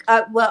 I think,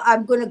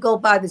 I'm going to go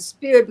by the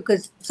spirit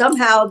because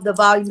somehow the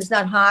volume is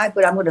not high,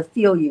 but I'm going to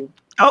feel you.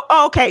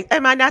 Oh, okay.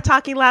 Am I not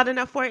talking loud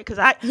enough for it? Because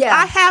I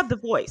have the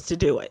voice to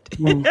do it.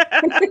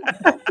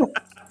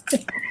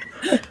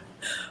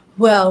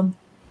 Well,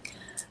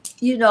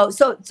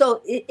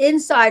 so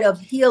inside of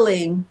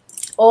healing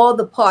all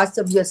the parts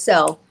of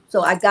yourself.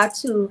 So I got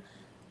to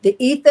the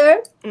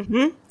ether,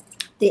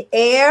 the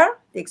air,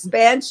 the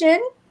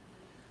expansion,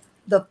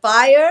 the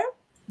fire,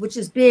 which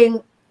is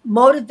being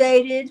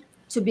motivated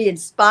to be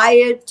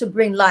inspired to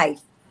bring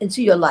life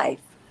into your life.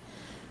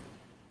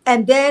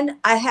 And then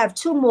I have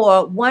two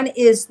more. One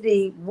is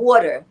the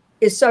water,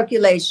 is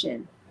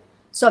circulation.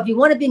 So if you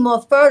want to be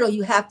more fertile,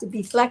 you have to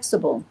be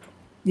flexible.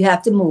 You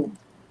have to move,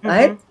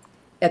 right? You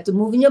have to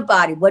move in your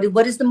body.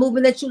 What is the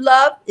movement that you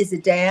love? Is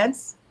it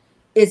dance?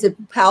 Is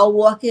it power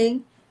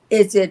walking?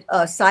 Is it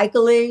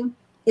cycling?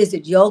 Is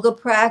it yoga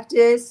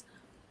practice?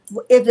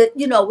 If it,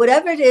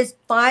 whatever it is,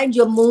 find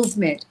your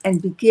movement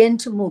and begin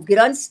to move. Get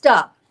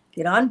unstuck,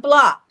 get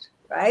unblocked,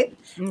 right?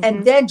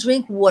 And then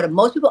drink water.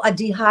 Most people are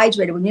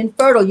dehydrated. When you're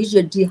infertile,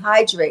 usually you're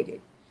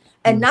dehydrated.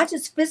 And not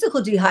just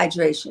physical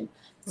dehydration.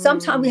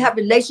 Sometimes we have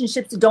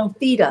relationships that don't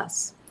feed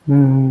us.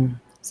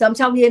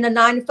 Sometimes we're in a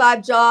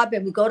 9-to-5 job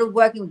and we go to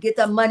work and we get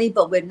the money,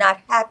 but we're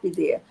not happy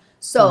there.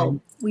 So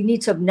we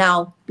need to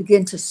now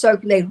begin to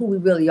circulate who we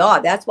really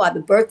are. That's why the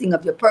birthing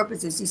of your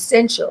purpose is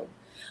essential.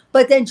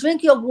 But then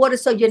drink your water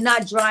so you're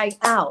not drying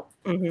out.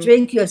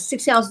 Drink your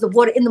 6 ounces of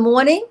water in the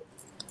morning,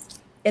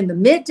 in the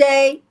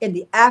midday, in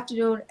the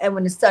afternoon, and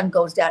when the sun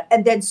goes down.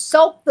 And then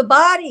soak the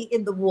body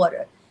in the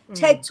water.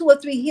 Take 2 or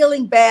 3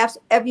 healing baths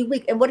every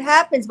week. And what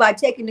happens by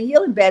taking the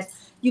healing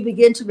baths, you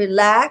begin to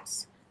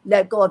relax,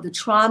 let go of the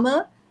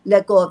trauma,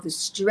 let go of the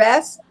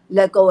stress,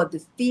 let go of the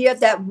fear.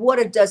 That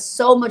water does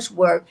so much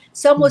work.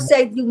 Some will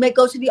say you may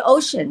go to the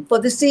ocean for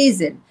the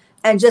season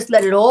and just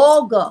let it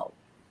all go.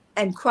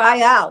 And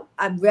cry out,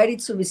 I'm ready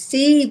to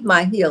receive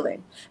my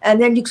healing.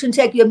 And then you can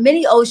take your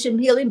mini ocean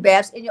healing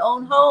baths in your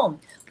own home.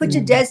 Put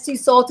your Dead Sea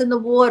salt in the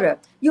water.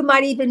 You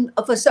might even,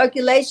 for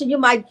circulation, you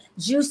might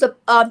juice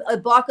a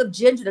bark of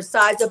ginger the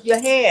size of your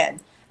hand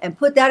and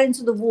put that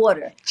into the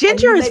water.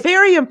 Ginger is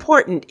very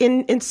important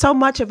in so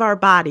much of our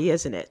body,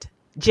 isn't it?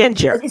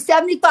 Ginger.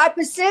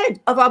 75%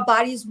 of our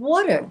body is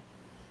water.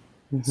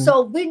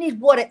 So we need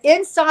water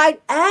inside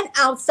and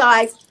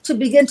outside to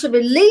begin to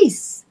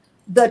release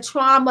the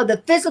trauma, the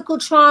physical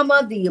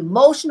trauma, the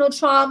emotional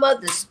trauma,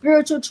 the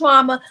spiritual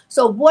trauma.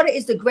 So water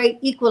is the great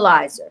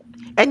equalizer.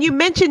 And you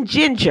mentioned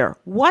ginger.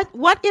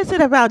 What is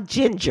it about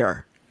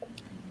ginger?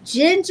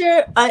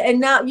 Ginger, and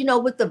now,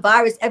 with the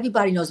virus,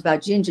 everybody knows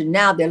about ginger.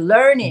 Now they're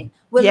learning.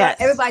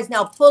 Everybody's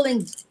now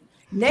pulling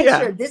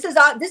nature. This is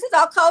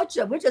our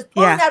culture. We're just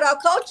pulling out our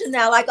culture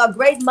now, like our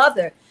great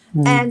mother.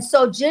 And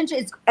so ginger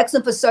is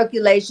excellent for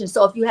circulation.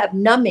 So if you have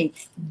numbing,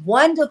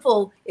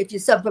 wonderful if you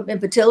suffer from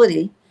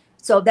infertility.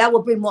 So that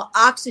will bring more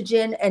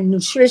oxygen and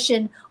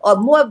nutrition, or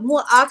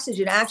more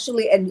oxygen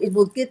actually, and it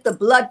will get the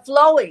blood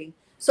flowing.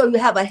 So you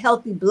have a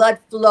healthy blood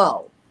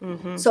flow.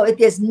 So if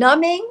there's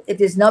numbing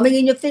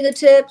in your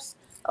fingertips,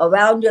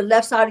 around your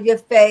left side of your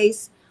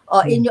face,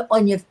 or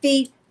on your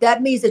feet,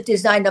 that means that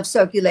there's not enough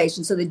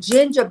circulation. So the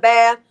ginger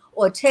bath,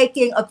 or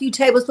taking a few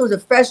tablespoons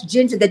of fresh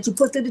ginger that you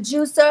put through the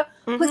juicer,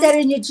 put that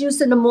in your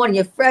juice in the morning,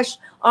 your fresh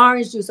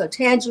orange juice or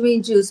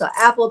tangerine juice or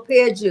apple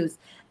pear juice.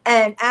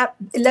 And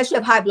unless you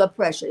have high blood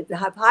pressure. If you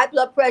have high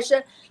blood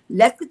pressure,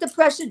 let's get the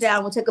pressure down.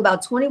 It'll take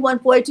about 21,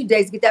 42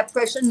 days to get that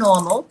pressure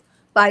normal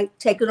by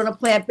taking on a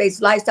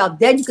plant-based lifestyle.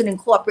 Then you can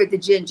incorporate the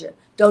ginger.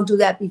 Don't do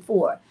that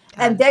before.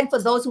 And then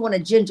for those who want a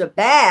ginger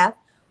bath,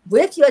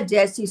 with your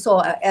Dead Sea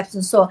salt or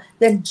Epsom salt,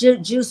 then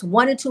juice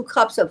 1 or 2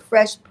 cups of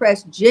fresh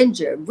pressed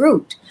ginger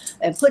root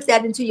and put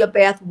that into your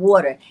bath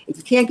water. If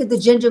you can't get the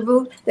ginger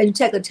root, then you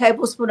take a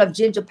tablespoon of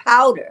ginger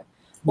powder,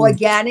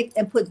 organic,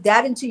 and put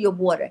that into your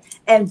water.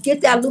 And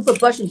get that loofah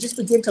brush and just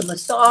begin to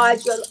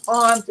massage your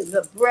arms and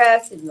your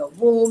breasts and your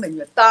womb and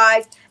your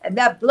thighs. And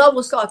that blood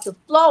will start to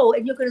flow,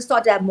 and you're going to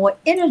start to have more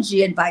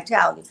energy and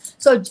vitality.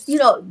 So,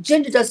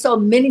 ginger does so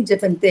many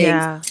different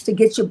things to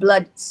get your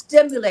blood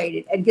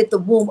stimulated and get the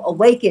womb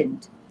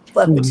awakened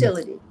for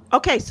fertility.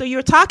 Okay, so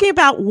you're talking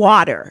about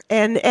water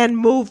and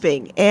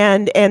moving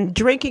and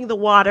drinking the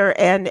water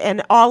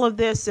and all of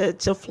this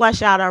to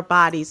flesh out our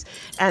bodies.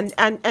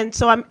 And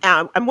so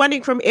I'm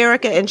wondering from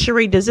Erica and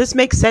Cherie, does this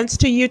make sense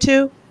to you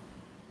too?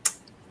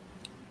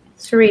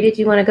 Cherie, did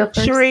you want to go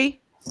first? Cherie?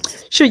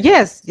 Sure.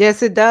 Yes,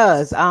 it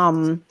does.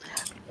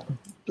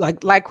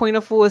 Like Queen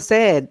Afua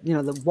said,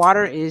 the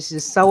water is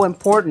just so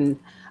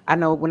important. I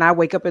know when I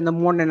wake up in the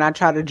morning, I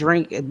try to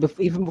drink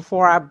even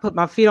before I put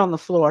my feet on the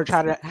floor,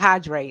 try to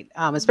hydrate,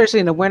 especially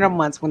in the winter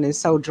months when it's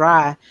so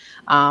dry.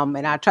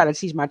 And I try to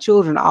teach my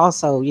children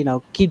also,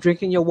 keep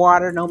drinking your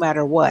water no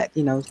matter what.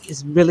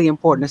 It's really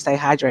important to stay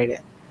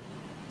hydrated.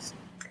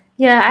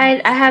 Yeah,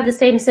 I have the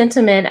same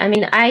sentiment. I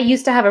mean, I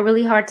used to have a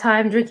really hard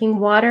time drinking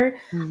water.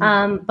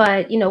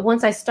 But,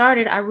 once I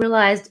started, I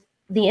realized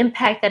the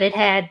impact that it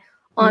had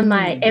on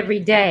my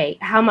everyday,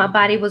 how my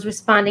body was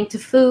responding to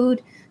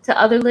food, to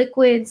other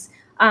liquids.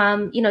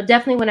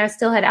 Definitely when I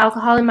still had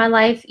alcohol in my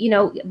life,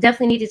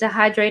 definitely needed to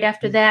hydrate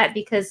after that,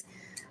 because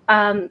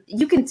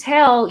you can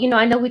tell,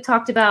 I know we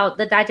talked about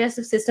the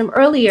digestive system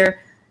earlier,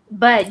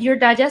 but your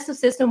digestive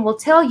system will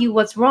tell you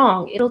what's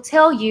wrong. It'll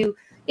tell you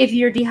if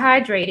you're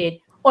dehydrated,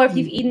 or if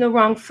you've eaten the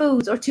wrong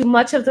foods, or too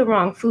much of the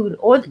wrong food,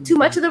 or too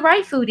much of the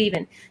right food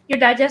even. Your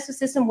digestive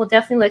system will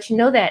definitely let you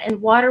know that,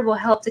 and water will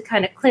help to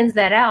kind of cleanse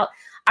that out.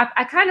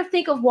 I kind of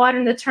think of water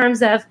in the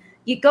terms of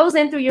it goes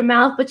in through your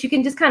mouth, but you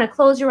can just kind of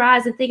close your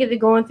eyes and think of it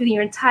going through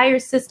your entire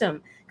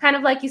system. Kind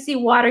of like you see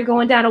water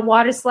going down a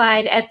water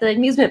slide at the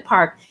amusement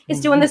park. It's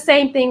doing the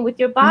same thing with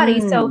your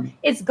body. So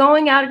it's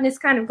going out and it's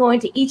kind of going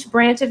to each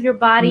branch of your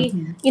body,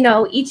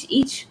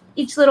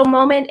 each little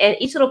moment and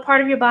each little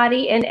part of your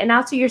body and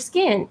out to your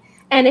skin.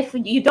 And if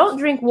you don't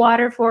drink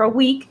water for a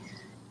week,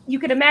 you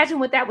can imagine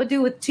what that would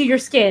do to your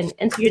skin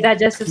and to your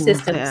digestive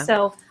system. Yeah.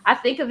 So I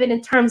think of it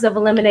in terms of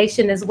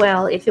elimination as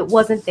well, if it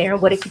wasn't there,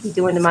 what it could be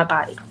doing to my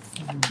body.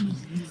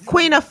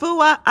 Queen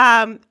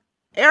Afua,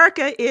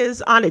 Erica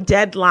is on a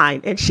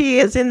deadline, and she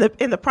is in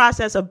the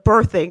process of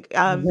birthing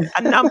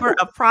a number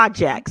of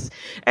projects.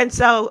 And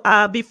so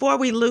before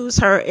we lose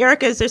her,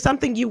 Erica, is there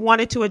something you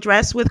wanted to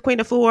address with Queen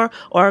Afua,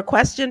 or a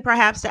question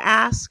perhaps to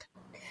ask?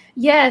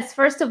 Yes.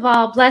 First of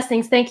all,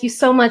 blessings. Thank you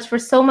so much for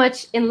so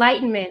much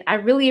enlightenment. I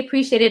really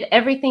appreciated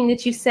everything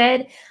that you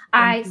said.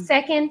 I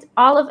second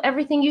all of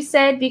everything you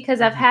said,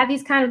 because I've had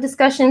these kind of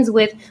discussions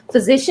with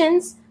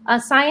physicians,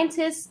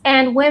 scientists,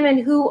 and women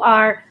who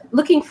are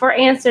looking for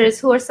answers,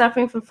 who are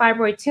suffering from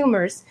fibroid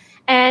tumors.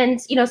 And,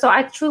 so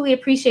I truly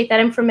appreciate that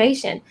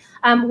information.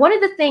 One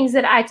of the things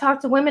that I talk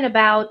to women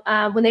about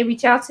when they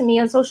reach out to me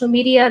on social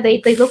media,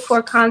 they look for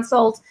a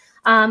consult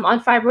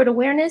on fibroid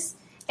awareness.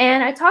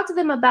 And I talk to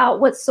them about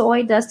what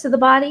soy does to the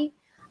body.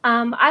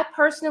 I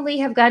personally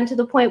have gotten to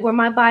the point where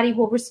my body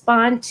will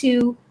respond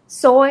to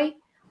soy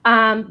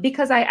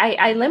because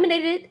I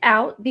eliminated it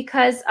out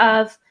because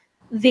of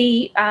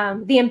the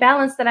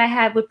imbalance that I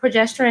had with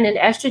progesterone and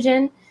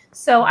estrogen.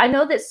 So I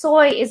know that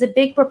soy is a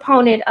big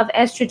proponent of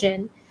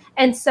estrogen.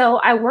 And so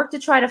I worked to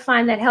try to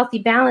find that healthy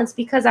balance,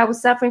 because I was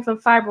suffering from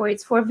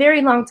fibroids for a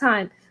very long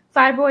time.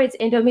 Fibroids,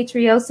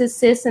 endometriosis,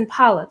 cysts, and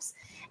polyps.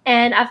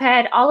 And I've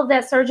had all of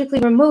that surgically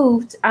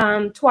removed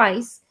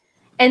twice.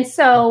 And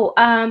so,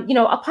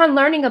 upon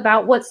learning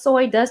about what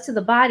soy does to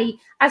the body,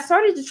 I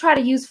started to try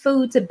to use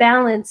food to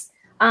balance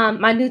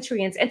my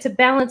nutrients and to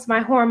balance my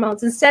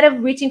hormones, instead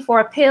of reaching for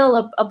a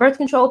pill, a birth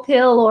control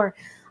pill, or,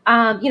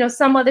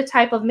 some other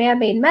type of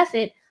man-made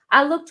method.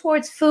 I look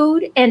towards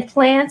food and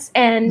plants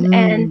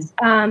and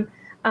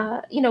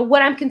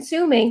what I'm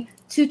consuming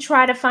to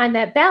try to find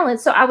that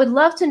balance. So I would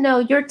love to know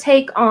your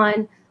take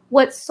on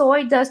what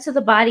soy does to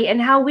the body,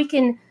 and how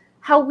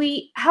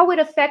it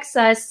affects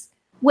us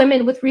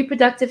women with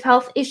reproductive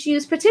health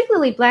issues,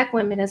 particularly Black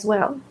women as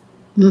well.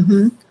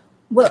 Mm-hmm.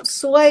 Well,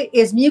 soy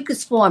is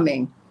mucus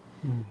forming.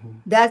 Mm-hmm.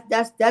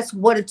 That's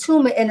what a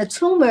tumor. And a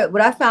tumor,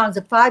 what I found is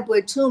a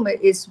fibroid tumor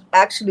is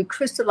actually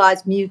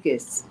crystallized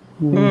mucus.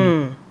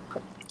 Mm.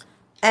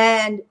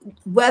 And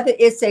whether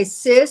it's a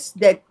cyst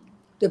that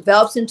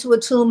develops into a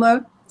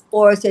tumor,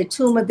 or it's a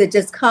tumor that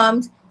just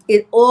comes,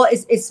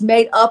 it's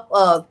made up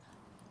of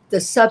the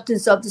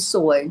substance of the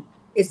soy.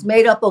 It's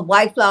made up of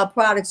white flour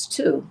products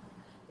too.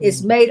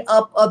 It's made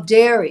up of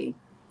dairy.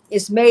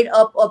 It's made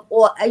up of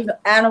all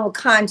animal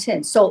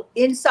content. So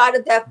inside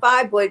of that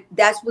fibroid,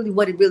 that's really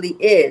what it really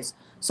is.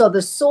 So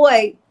the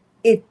soy,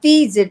 it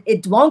feeds it.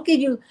 It won't give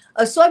you,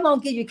 a soy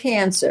won't give you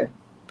cancer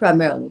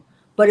primarily,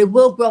 but it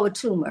will grow a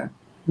tumor.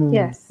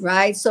 Yes.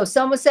 Right. So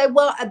someone said,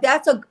 well,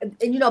 back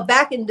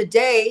in the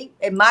day,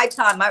 in my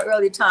time, my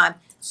early time,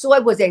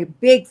 soy was a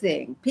big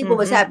thing. People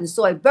was having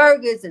soy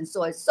burgers and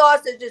soy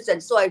sausages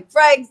and soy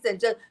franks and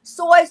just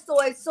soy.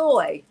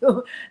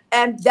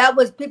 And that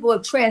was, people were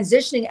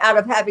transitioning out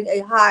of having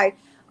a high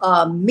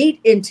meat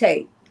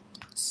intake.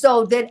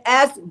 So then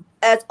as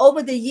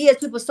over the years,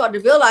 people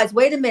started to realize,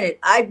 wait a minute,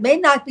 I may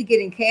not be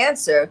getting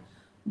cancer,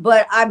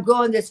 but I'm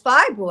growing this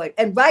fibroid.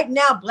 And right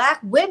now, Black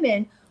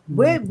women,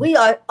 we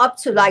are up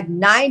to like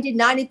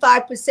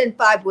 95%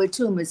 fibroid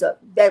tumors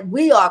that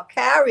we are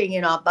carrying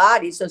in our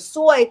bodies. So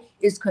soy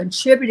is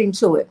contributing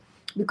to it,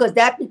 because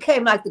that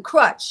became like the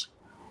crutch.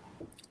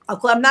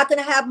 I'm not going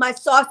to have my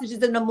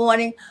sausages in the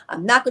morning.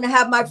 I'm not going to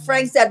have my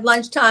franks at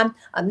lunchtime.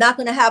 I'm not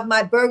going to have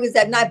my burgers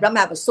at night, but I'm going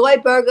to have a soy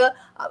burger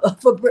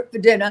for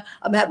dinner.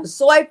 I'm going to have a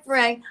soy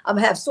frank. I'm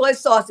going to have soy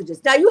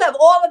sausages. Now you have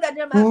all of that,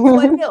 and I'm going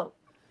to have soy milk.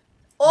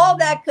 All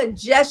that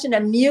congestion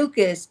and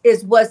mucus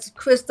is what's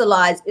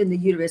crystallized in the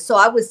uterus. So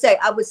I would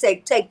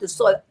say take the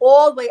soy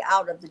all the way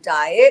out of the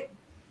diet,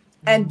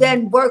 and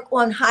then work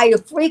on higher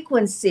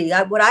frequency.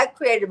 What I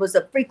created was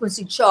a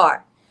frequency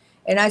chart.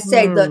 And I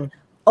say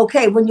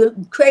when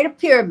you create a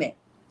pyramid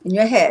in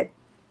your head,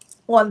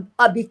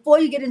 before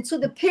you get into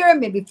the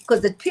pyramid,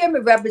 because the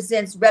pyramid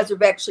represents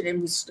resurrection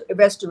and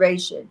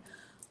restoration.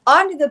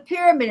 Under the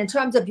pyramid, in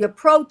terms of your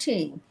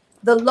protein,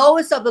 the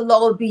lowest of the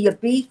low would be your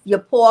beef, your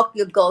pork,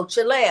 your goat,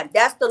 your lamb.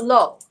 That's the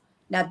low.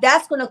 Now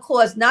that's going to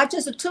cause not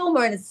just a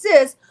tumor and a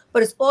cyst,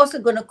 but it's also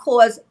going to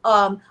cause,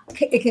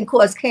 it can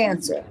cause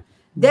cancer.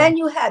 Then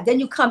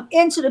you come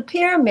into the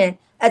pyramid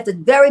at the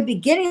very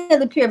beginning of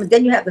the pyramid.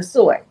 Then you have the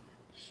soy.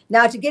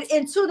 Now to get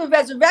into the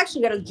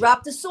resurrection, you got to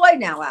drop the soy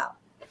now out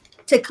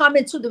to come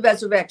into the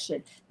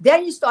resurrection.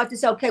 Then you start to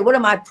say, okay, what are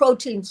my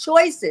protein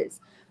choices?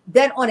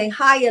 Then on a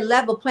higher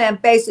level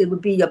plant-based, it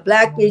would be your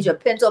black beans, your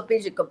pinto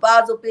beans, your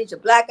cavazo beans,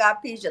 your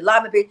black-eyed peas, your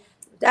lima beans.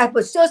 That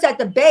was still at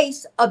the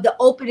base of the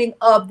opening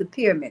of the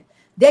pyramid.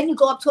 Then you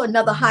go up to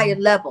another higher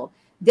level.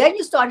 Then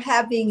you start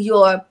having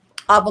your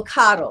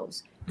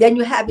avocados. Then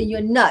you're having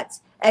your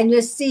nuts and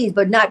your seeds,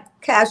 but not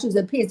cashews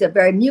and peas. They're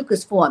very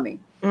mucus forming.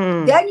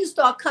 Then you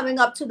start coming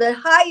up to the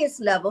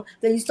highest level.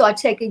 Then you start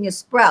taking your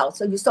sprouts.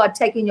 So you start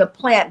taking your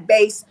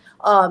plant-based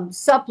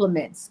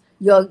supplements,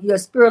 your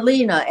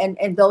spirulina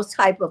and those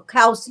type of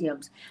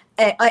calciums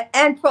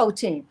and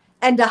protein.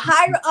 And the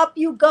higher up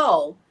you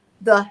go,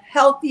 the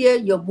healthier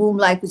your womb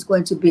life is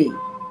going to be.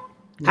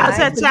 How's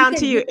that sound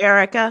to you,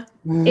 Erica?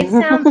 It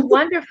sounds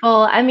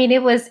wonderful. I mean,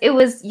 it was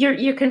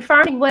you're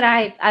confirming what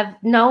I've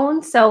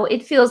known. So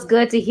it feels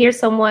good to hear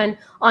someone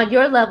on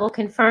your level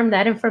confirm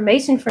that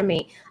information for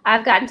me.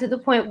 I've gotten to the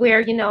point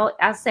where,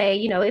 I'll say,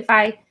 if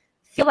I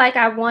feel like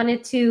I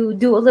wanted to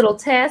do a little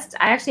test,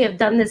 I actually have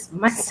done this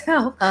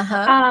myself.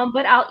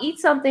 But I'll eat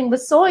something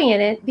with soy in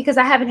it because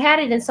I haven't had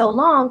it in so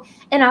long,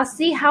 and I'll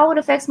see how it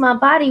affects my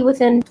body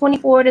within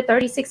 24 to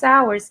 36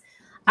 hours.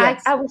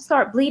 Yes. I will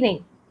start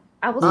bleeding.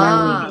 I will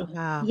start bleeding.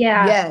 Wow.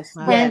 Yeah. Yes.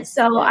 And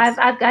so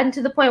I've gotten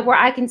to the point where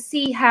I can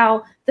see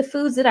how the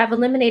foods that I've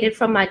eliminated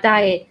from my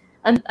diet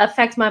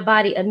affect my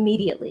body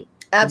immediately.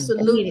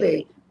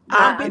 Absolutely.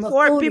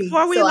 Before we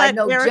so let I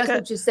know Erica, just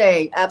what you're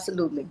saying.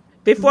 Absolutely.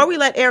 Before we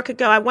let Erica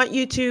go, I want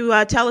you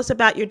to tell us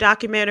about your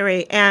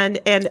documentary and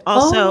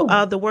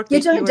also the work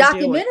that you're you doing are a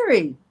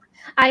documentary. doing.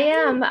 I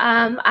am.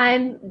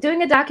 I'm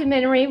doing a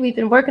documentary. We've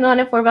been working on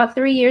it for about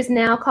 3 years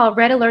now, called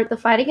Red Alert: The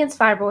Fight Against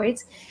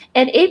Fibroids.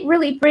 And it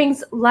really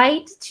brings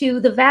light to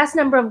the vast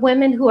number of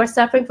women who are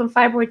suffering from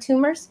fibroid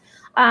tumors.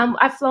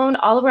 I've flown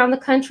all around the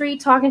country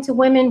talking to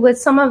women with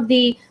some of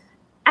the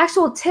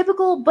actual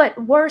typical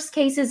but worse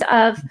cases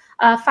of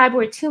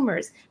fibroid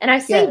tumors. And I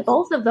say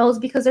both of those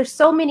because there's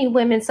so many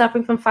women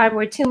suffering from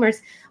fibroid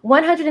tumors,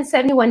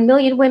 171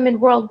 million women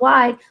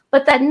worldwide,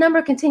 but that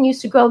number continues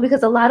to grow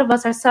because a lot of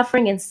us are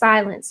suffering in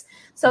silence.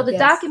 So the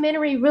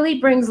documentary really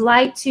brings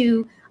light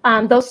to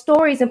those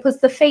stories and puts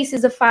the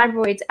faces of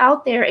fibroids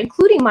out there,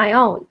 including my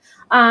own.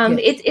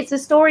 It's a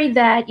story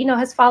that,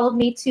 has followed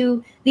me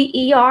to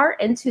the ER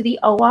and to the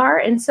OR.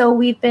 And so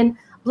we've been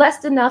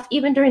blessed enough,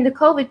 even during the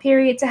COVID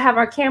period, to have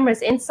our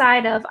cameras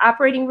inside of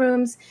operating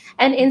rooms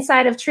and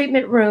inside of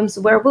treatment rooms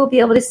where we'll be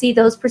able to see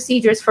those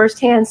procedures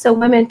firsthand, so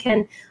women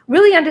can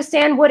really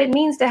understand what it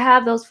means to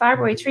have those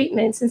fibroid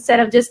treatments instead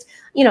of just,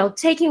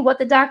 taking what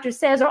the doctor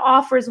says or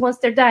offers once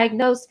they're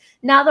diagnosed.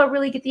 Now they'll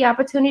really get the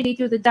opportunity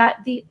through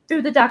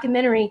the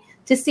documentary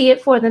to see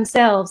it for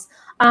themselves.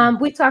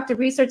 We talked to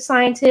research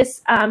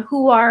scientists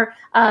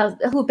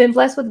who've been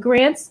blessed with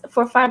grants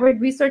for fibroid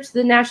research to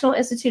the National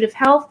Institute of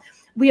Health.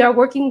 We are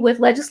working with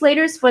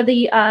legislators for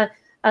the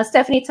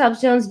Stephanie Tubbs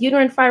Jones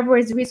Uterine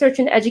Fibroids Research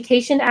and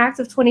Education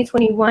Act of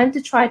 2021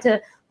 to try to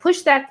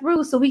push that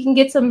through so we can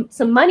get some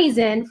monies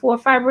in for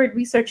fibroid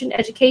research and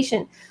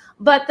education.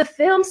 But the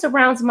film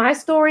surrounds my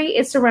story.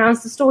 It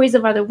surrounds the stories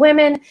of other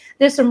women.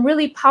 There's some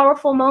really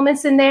powerful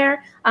moments in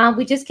there.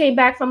 We just came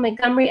back from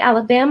Montgomery,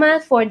 Alabama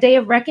for a Day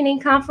of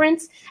Reckoning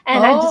conference.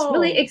 And I'm just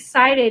really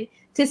excited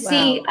to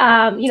see,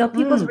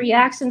 people's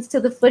reactions to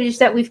the footage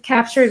that we've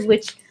captured,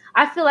 which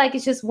I feel like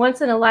it's just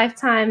once in a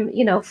lifetime,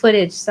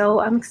 footage.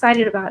 So I'm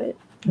excited about it.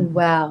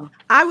 Wow.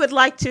 I would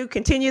like to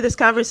continue this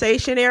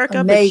conversation, Erica,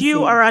 Amazing. but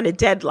you are on a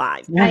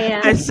deadline. I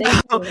am. And so,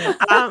 but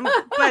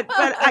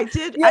I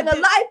did. You're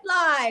the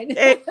lifeline.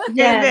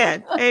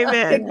 Amen.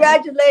 Amen.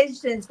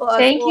 Congratulations for us.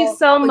 Thank you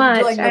so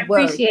much. I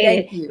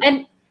appreciate Thank it. you.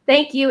 And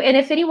thank you. And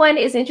if anyone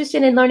is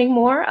interested in learning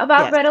more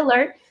about Red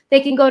Alert,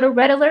 they can go to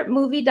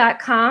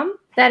redalertmovie.com.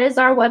 That is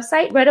our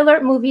website,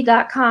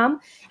 redalertmovie.com.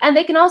 And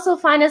they can also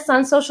find us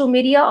on social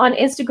media on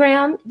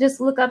Instagram.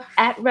 Just look up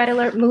at Red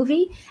Alert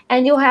Movie,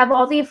 and you'll have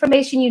all the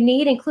information you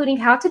need, including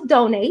how to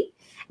donate,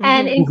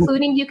 and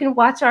including you can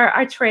watch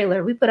our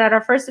trailer. We put out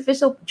our first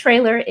official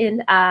trailer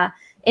in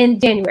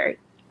January.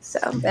 So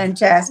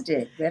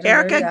fantastic.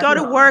 Erica, go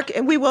to work,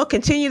 and we will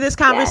continue this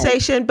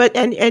conversation. But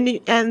and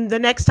the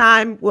next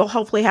time we'll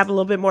hopefully have a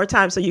little bit more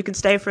time so you can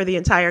stay for the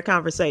entire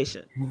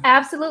conversation.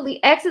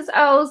 Absolutely. X's,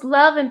 O's,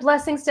 love and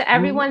blessings to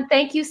everyone.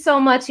 Thank you so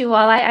much, you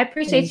all. I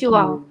appreciate you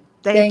all.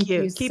 Thank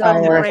you. Keep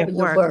up the great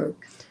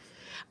work.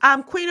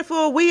 Queen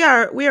Afua, we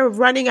are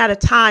running out of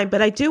time,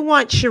 but I do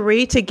want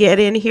Cherie to get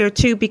in here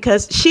too,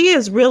 because she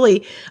is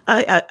really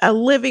a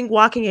living,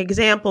 walking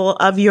example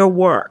of your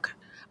work.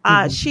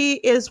 She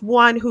is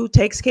one who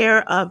takes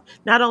care of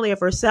not only of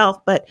herself,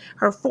 but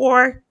her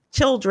 4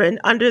 children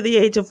under the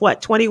age of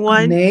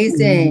 21?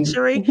 Amazing.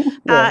 Cherie,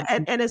 Yeah.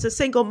 and as a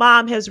single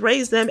mom has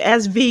raised them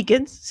as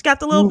vegans. She's got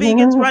the little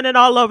vegans running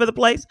all over the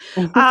place.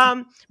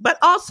 But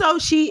also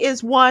she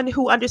is one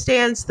who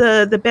understands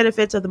the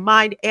benefits of the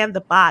mind and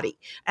the body.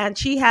 And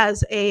she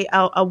has a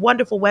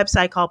wonderful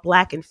website called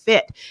Black and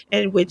Fit,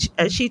 in which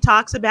she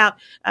talks about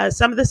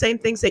some of the same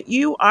things that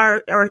you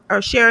are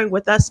sharing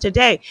with us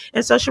today.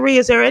 And so, Cherie,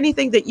 is there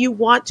anything that you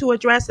want to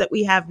address that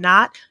we have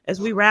not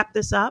as we wrap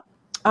this up?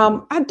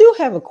 I do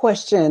have a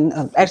question,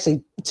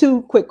 actually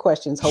 2 quick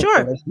questions,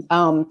 hopefully.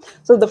 Sure.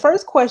 So the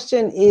first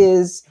question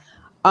is,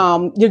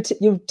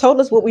 you've told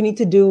us what we need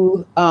to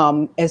do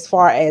as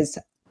far as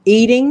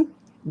eating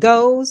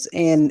goes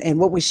and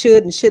what we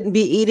should and shouldn't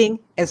be eating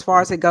as far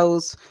as it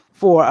goes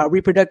for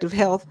reproductive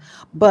health.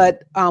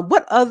 But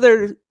what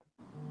other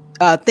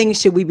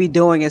things should we be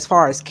doing as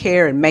far as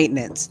care and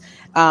maintenance?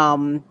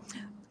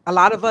 A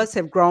lot of us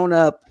have grown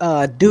up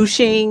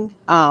douching,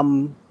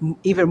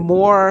 even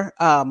more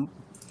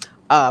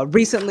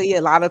recently.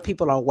 A lot of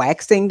people are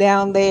waxing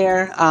down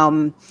there.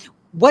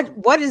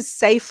 What is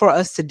safe for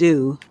us to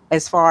do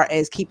as far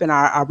as keeping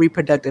our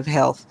reproductive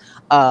health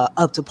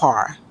up to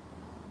par?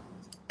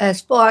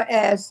 As far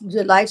as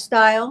the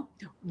lifestyle?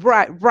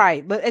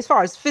 Right. But as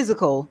far as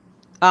physical,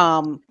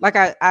 like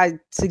I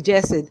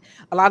suggested,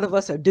 a lot of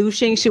us are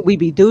douching. Should we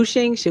be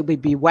douching? Should we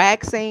be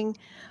waxing?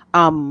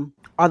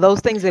 Are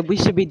those things that we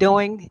should be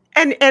doing?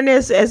 And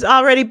as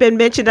already been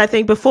mentioned, I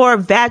think before,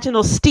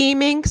 vaginal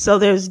steaming. So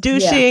there's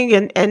douching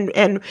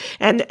and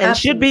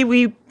should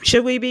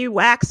we be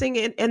waxing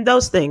and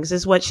those things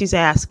is what she's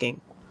asking.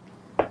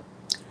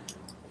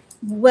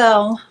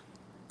 Well,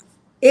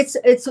 it's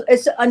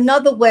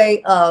another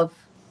way of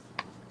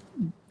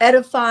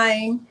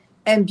edifying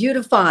and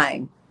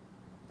beautifying.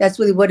 That's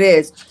really what it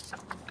is.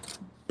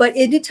 But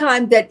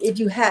anytime that if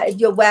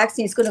you're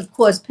waxing, it's going to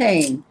cause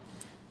pain.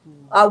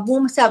 Our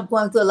wombs have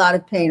gone through a lot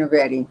of pain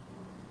already.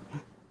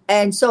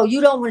 And so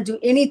you don't want to do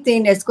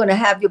anything that's going to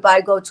have your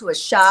body go to a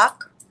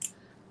shock,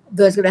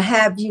 that's going to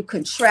have you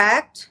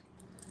contract,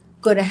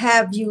 going to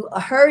have you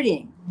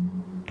hurting.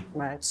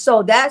 Right.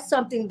 So that's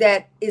something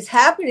that is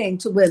happening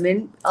to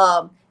women.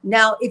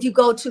 Now, if you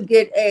go to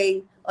get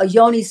a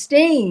yoni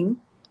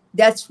steam,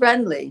 that's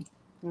friendly.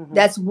 Mm-hmm.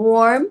 That's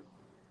warm.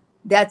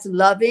 That's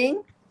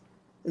loving.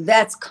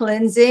 That's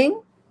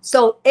cleansing.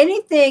 So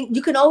anything,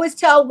 you can always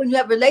tell when you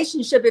have a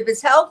relationship if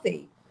it's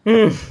healthy.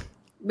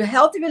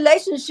 Healthy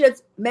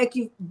relationships make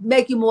you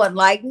more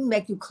enlightened,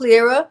 make you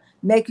clearer,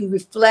 make you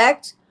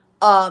reflect,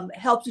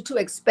 help you to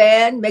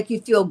expand, make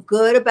you feel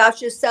good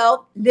about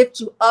yourself,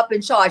 lift you up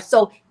and charge.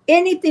 So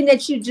anything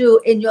that you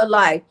do in your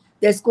life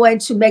that's going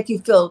to make you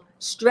feel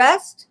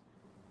stressed,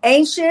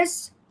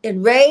 anxious,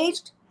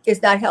 enraged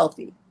is not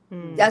healthy.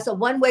 That's a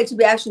one way to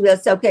be actually able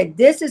to say, okay,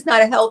 this is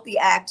not a healthy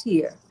act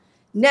here.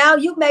 Now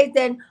you may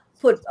then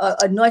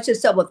anoint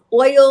yourself with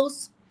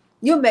oils.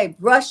 You may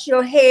brush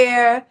your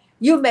hair.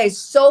 You may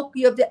soak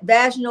your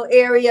vaginal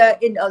area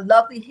in a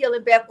lovely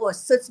healing bath or a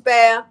soot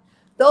bath.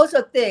 Those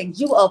are things.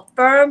 You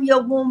affirm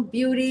your womb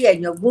beauty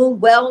and your womb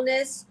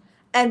wellness.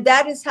 And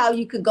that is how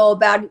you can go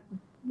about it.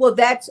 Will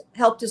that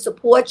help to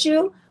support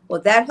you? Will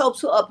that help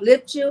to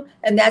uplift you?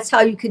 And that's how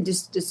you can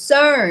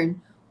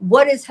discern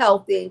what is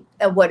healthy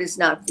and what is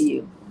not for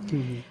you.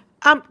 Mm-hmm.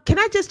 Can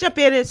I just jump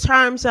in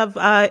terms of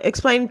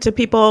explaining to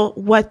people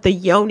what the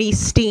yoni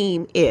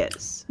steam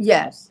is?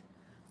 Yes.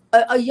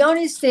 A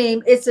yoni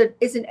steam, it's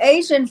an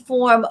Asian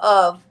form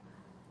of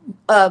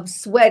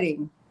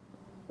sweating,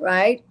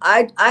 right?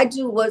 I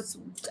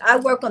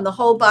work on the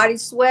whole body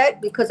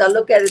sweat because I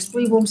look at it as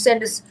 3 womb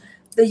centers.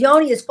 The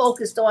yoni is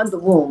focused on the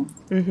womb.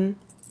 Mm-hmm.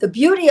 The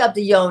beauty of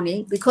the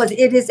yoni, because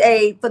it is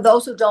for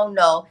those who don't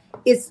know,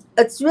 it's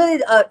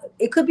really,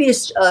 it could be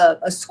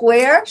a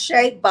square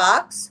shaped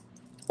box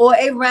or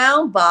a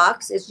round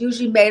box. It's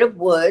usually made of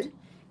wood.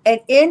 And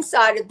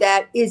inside of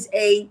that is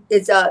a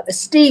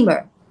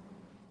steamer.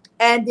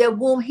 And they're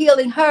womb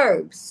healing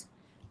herbs.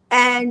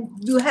 And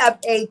you have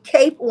a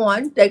cape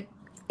on that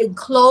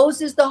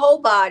encloses the whole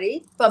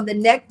body from the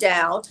neck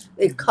down.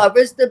 It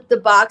covers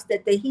the box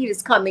that the heat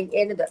is coming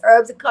in and the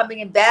herbs are coming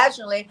in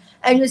vaginally.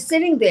 And you're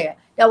sitting there.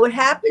 Now what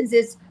happens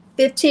is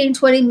 15,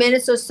 20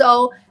 minutes or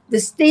so, the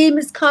steam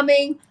is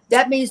coming.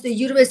 That means the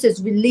uterus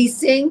is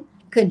releasing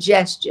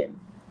congestion.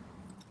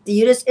 The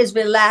uterus is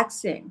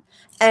relaxing,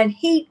 and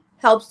heat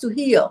helps to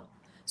heal.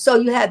 So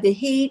you have the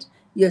heat,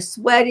 you're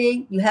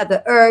sweating, you have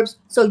the herbs.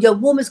 So your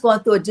womb is going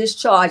through a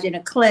discharge and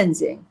a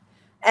cleansing.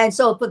 And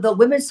so for the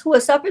women who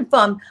are suffering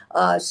from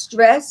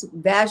stress,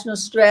 vaginal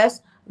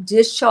stress,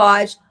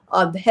 discharge,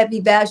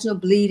 heavy vaginal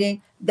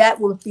bleeding, that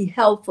will be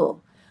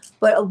helpful.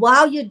 But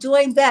while you're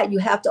doing that, you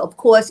have to, of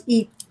course,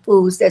 eat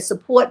foods that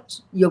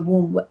support your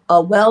womb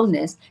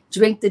wellness.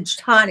 Drink the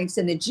tonics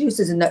and the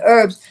juices and the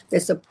herbs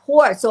that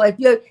support. So if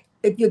you're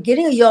if you're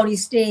getting a yoni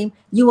steam,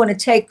 you want to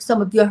take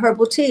some of your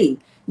herbal tea.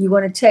 You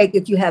want to take,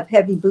 if you have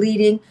heavy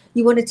bleeding,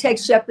 you want to take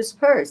shepherd's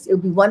purse. It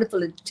would be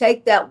wonderful to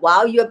take that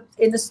while you're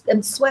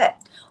in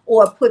sweat,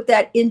 or put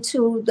that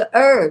into the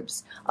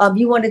herbs.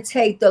 You want to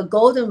take the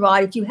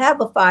goldenrod if you have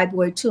a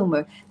fibroid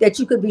tumor that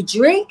you could be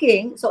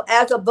drinking. So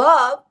as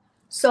above,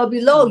 so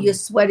below, you're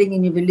sweating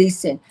and you're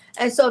releasing.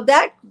 And so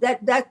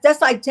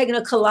that's like taking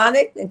a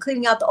colonic and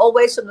cleaning out the old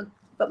waste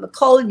from the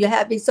colon. You're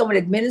having someone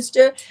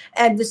administer,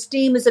 and the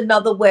steam is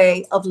another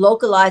way of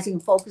localizing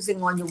and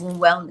focusing on your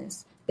wound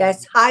wellness.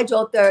 That's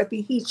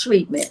hydrotherapy, heat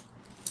treatment.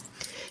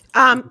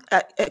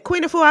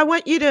 Queen Afua, I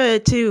want you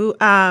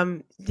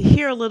to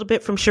hear a little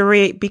bit from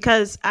Cherie,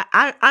 because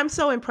I'm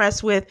so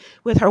impressed with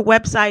her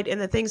website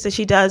and the things that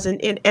she does,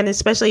 and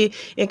especially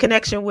in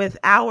connection with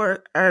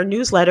our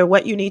newsletter,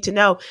 What You Need to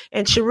Know.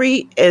 And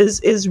Cherie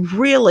is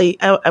really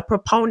a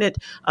proponent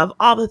of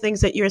all the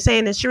things that you're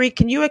saying. And Cherie,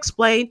 can you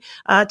explain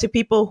to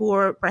people who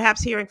are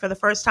perhaps hearing for the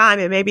first time,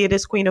 and maybe it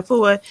is Queen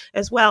Afua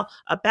as well,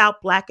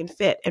 about Black and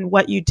Fit and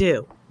what you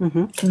do?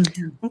 Mm-hmm.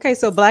 Mm-hmm. Okay,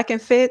 so Black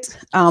and Fit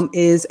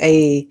is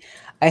a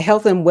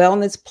health and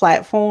wellness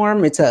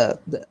platform.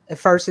 At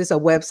first it's a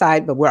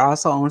website, but we're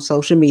also on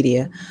social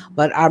media.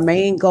 But our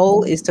main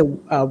goal is to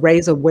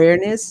raise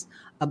awareness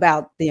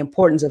about the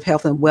importance of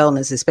health and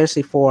wellness,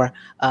 especially for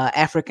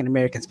African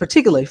Americans,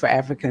 particularly for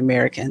African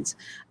Americans.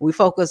 We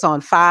focus on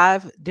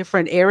 5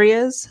 different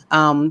areas.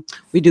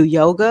 We do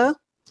yoga.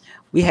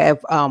 We have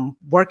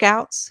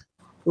workouts.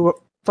 We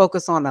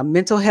focus on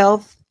mental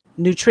health,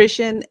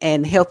 nutrition,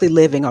 and healthy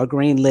living or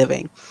green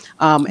living.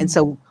 And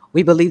so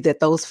we believe that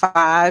those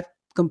 5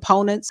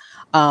 components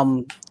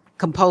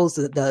compose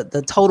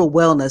the total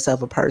wellness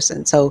of a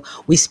person. So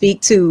we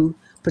speak to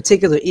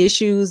particular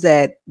issues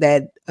that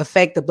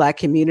affect the Black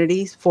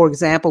community. For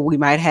example, we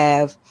might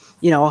have,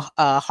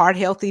 heart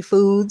healthy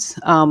foods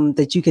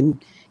that you can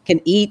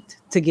eat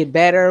to get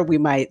better. We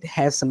might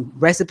have some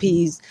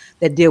recipes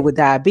that deal with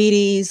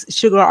diabetes,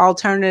 sugar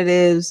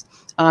alternatives.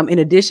 In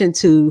addition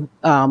to,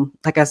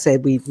 like I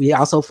said, we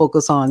also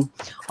focus on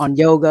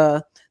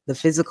yoga, the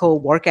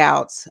physical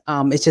workouts.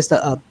 It's just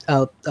a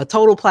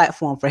total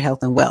platform for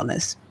health and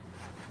wellness.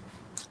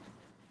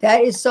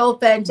 That is so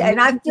fantastic.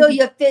 And I feel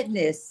your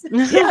fitness.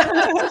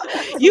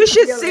 You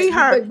should see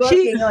her. You've been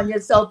working on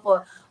yourself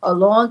for a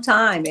long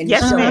time, and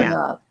yes, showing ma'am.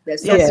 up.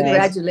 So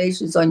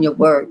congratulations on your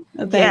work.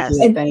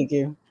 Thank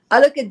you. I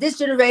look at this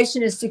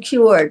generation is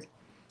secured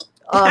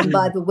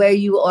by the way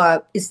you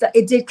are.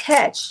 It did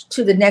catch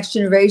to the next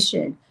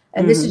generation.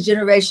 And this is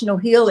generational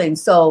healing.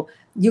 So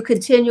you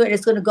continue, and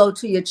it's going to go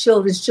to your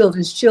children's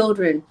children's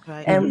children.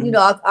 Right. And,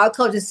 our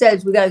culture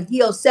says we got to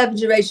heal 7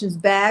 generations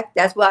back.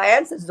 That's why our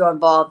ancestors are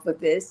involved with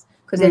this,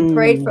 because they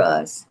prayed for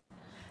us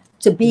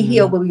to be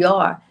here where we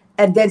are.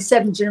 And then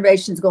 7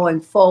 generations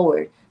going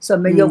forward. So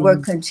may your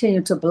work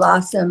continue to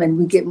blossom, and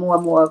we get more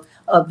and more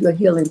of your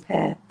healing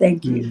path.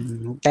 Thank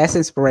you. That's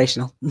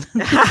inspirational.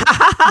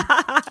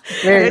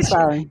 Very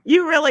inspiring.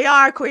 You really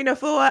are, Queen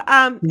Afua.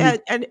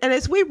 And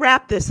as we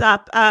wrap this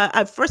up,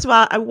 first of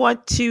all, I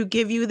want to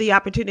give you the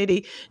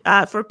opportunity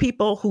for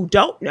people who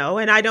don't know,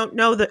 and I don't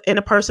know in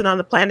a person on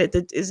the planet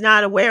that is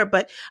not aware,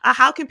 but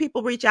how can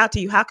people reach out to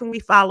you? How can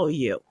we follow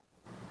you?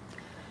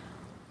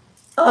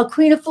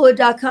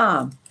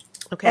 queenafua.com.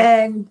 Okay.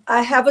 And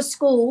I have a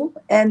school,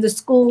 and the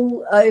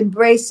school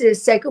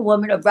embraces Sacred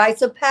Women of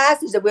Rites of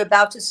Passage that we're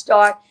about to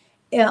start.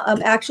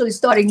 I'm actually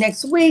starting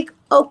next week.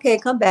 Okay,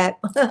 come back.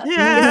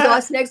 It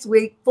starts next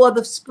week for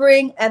the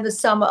spring and the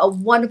summer. A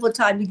wonderful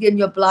time to get in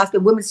your blocks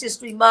with Women's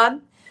History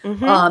Month.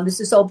 This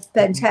is so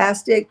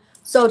fantastic.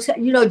 So,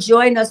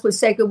 join us with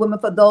Sacred Women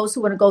for those who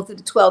want to go through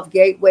the 12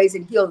 gateways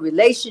and heal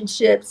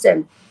relationships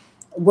and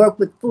work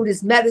with food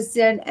as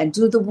medicine and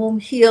do the womb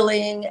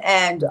healing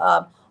and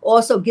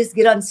also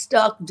get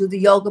unstuck, do the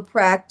yoga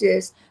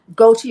practice,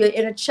 go to your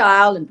inner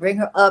child and bring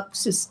her up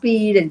to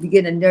speed and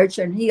begin to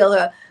nurture and heal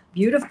her.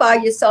 Beautify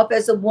yourself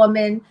as a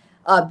woman,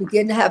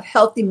 begin to have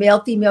healthy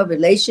male-female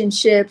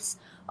relationships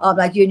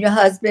like you and your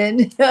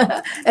husband.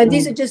 And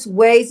these are just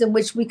ways in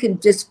which we can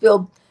just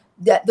feel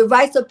that the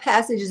rites of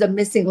passage is a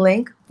missing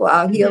link for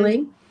our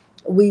healing.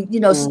 We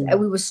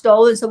were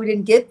stolen, so we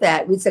didn't get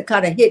that. It's a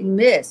kind of hit and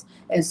miss.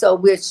 And so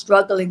we're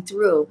struggling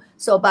through.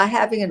 So by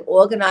having an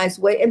organized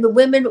way, and the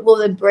women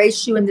will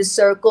embrace you in this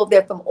circle.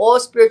 They're from all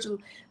spiritual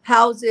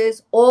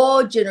houses,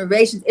 all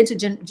generations,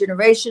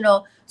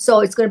 intergenerational. So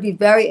it's going to be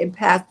very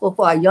impactful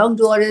for our young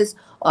daughters,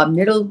 our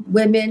middle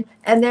women,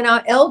 and then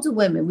our elder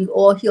women. We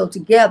all heal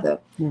together.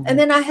 And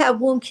then I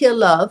have Womb Care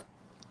Love.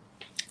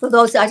 For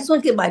those, I just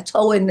want to get my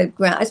toe in the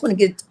ground. I just want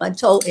to get my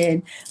toe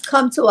in.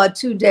 Come to our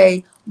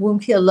 2-day Womb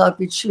Care Love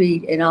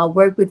retreat, and I'll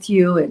work with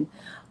you, and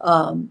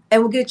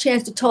we'll get a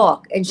chance to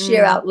talk and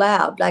share out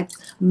loud. Like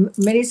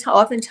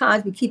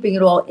oftentimes we're keeping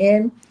it all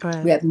in.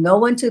 Right. We have no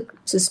one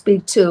to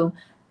speak to.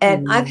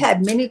 And I've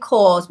had many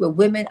calls where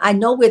women, I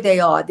know where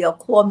they are. They'll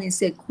call me and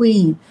say,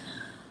 Queen,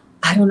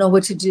 I don't know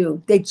what to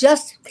do. They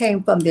just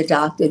came from their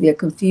doctor. They're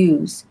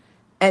confused.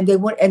 And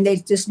they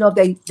just know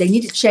they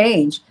need to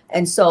change.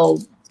 And so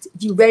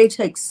if you're ready to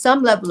take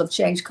some level of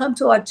change, come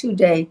to our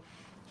 2-day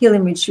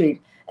healing retreat.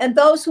 And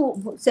those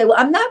who say, well,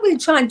 I'm not really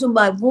trying to do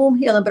my womb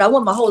healing, but I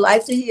want my whole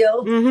life to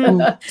heal.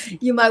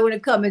 You might want to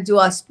come and do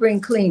our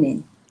spring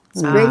cleaning.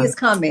 Spring is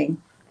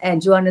coming,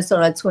 and join us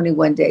on our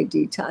 21-day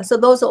detox. So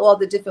those are all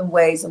the different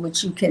ways in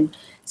which you can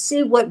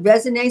see what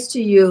resonates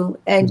to you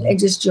and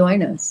just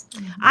join us.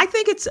 I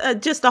think it's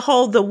just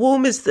the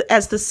womb is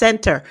as the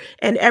center,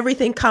 and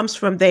everything comes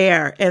from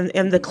there,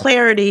 and the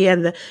clarity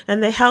and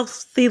the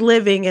healthy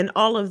living and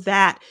all of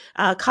that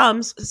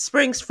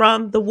springs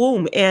from the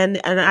womb. And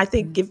I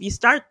think if you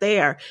start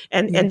there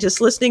and just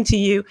listening to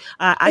you,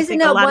 I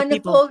think a lot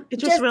wonderful? of people, it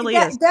just really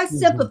is. That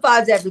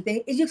simplifies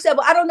everything. If you say,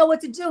 well, I don't know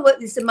what to do.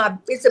 It's in my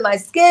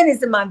skin,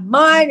 it's in my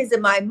mind, it's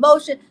in my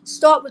emotion.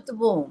 Start with the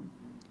womb.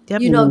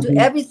 Yep. Do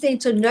everything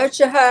to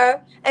nurture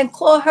her and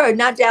call her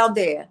not down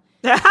there.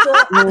 It's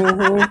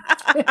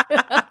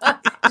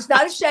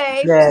not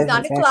ashamed. It's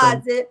not in a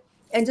closet.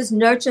 And just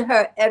nurture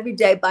her every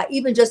day by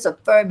even just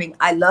affirming,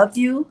 I love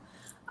you.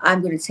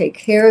 I'm going to take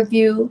care of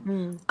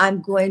you.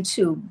 I'm going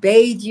to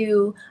bathe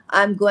you.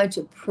 I'm going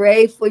to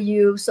pray for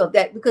you. So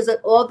that because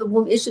all the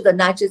womb issues are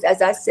not just,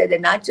 as I said, they're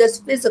not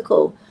just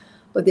physical,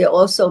 but they're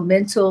also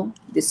mental.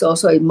 It's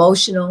also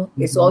emotional.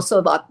 It's also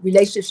about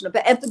relationships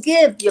and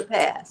forgive your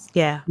past.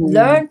 Yeah.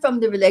 Learn from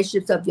the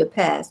relationships of your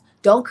past.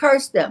 Don't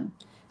curse them,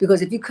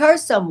 because if you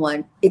curse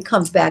someone, it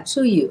comes back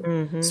to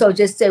you. So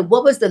just say,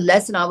 what was the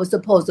lesson I was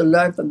supposed to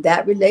learn from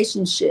that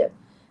relationship?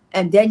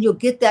 And then you'll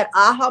get that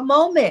aha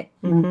moment.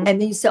 And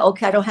then you say,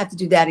 okay, I don't have to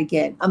do that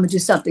again. I'm going to do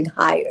something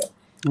higher.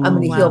 I'm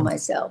going to heal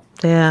myself.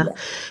 Yeah.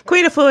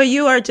 Queen Afua,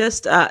 you are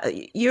just,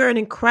 you're an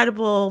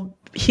incredible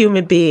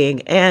human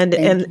being, and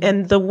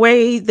the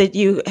way that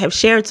you have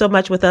shared so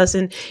much with us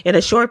in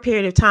a short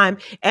period of time,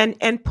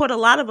 and put a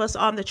lot of us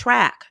on the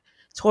track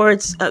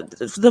towards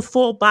the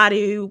full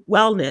body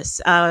wellness.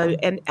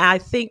 And I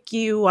think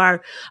you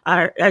are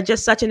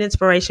just such an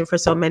inspiration for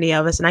so many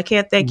of us. And I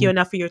can't thank you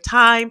enough for your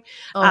time.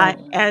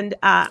 And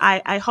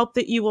I hope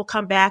that you will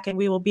come back and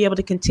we will be able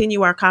to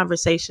continue our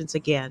conversations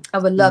again. I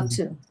would love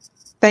to.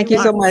 Thank you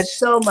so much.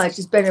 So much.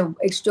 It's been an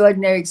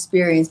extraordinary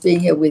experience being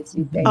here with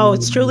you.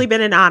 It's truly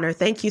been an honor.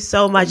 Thank you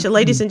so much.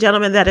 Ladies and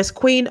gentlemen, that is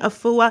Queen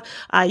Afua.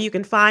 You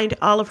can find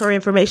all of her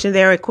information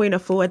there at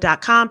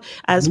queenafua.com,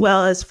 as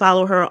well as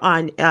follow her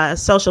on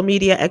social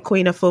media at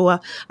Queen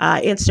Afua,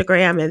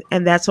 Instagram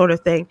and that sort of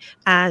thing.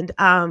 And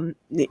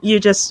you're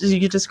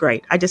just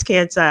great. I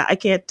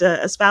can't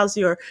espouse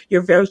your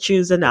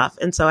virtues enough.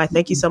 And so I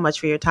thank you so much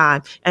for your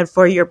time and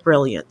for your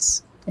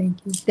brilliance.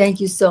 Thank you.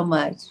 Thank you so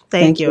much.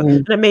 Thank you.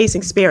 An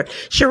amazing spirit.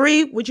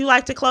 Cherie, would you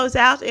like to close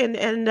out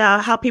and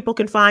how people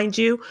can find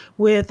you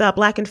with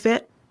Black and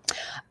Fit?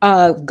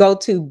 Go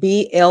to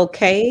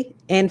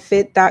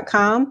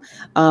blkandfit.com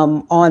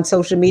on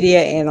social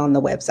media and on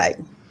the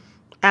website.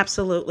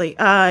 Absolutely.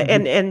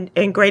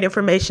 And great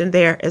information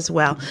there as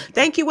well.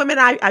 Thank you, women.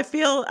 I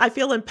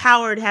feel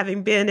empowered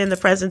having been in the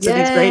presence of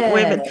these great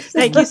women.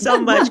 Thank you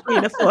so much,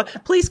 Queen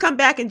Afua. Please come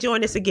back and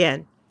join us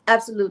again.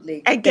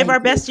 Absolutely. And give our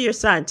best to your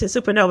son, to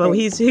Supernova.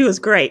 He was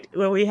great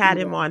when we had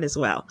him on as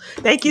well.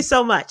 Thank you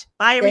so much.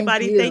 Bye,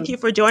 everybody. Thank you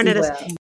for joining us.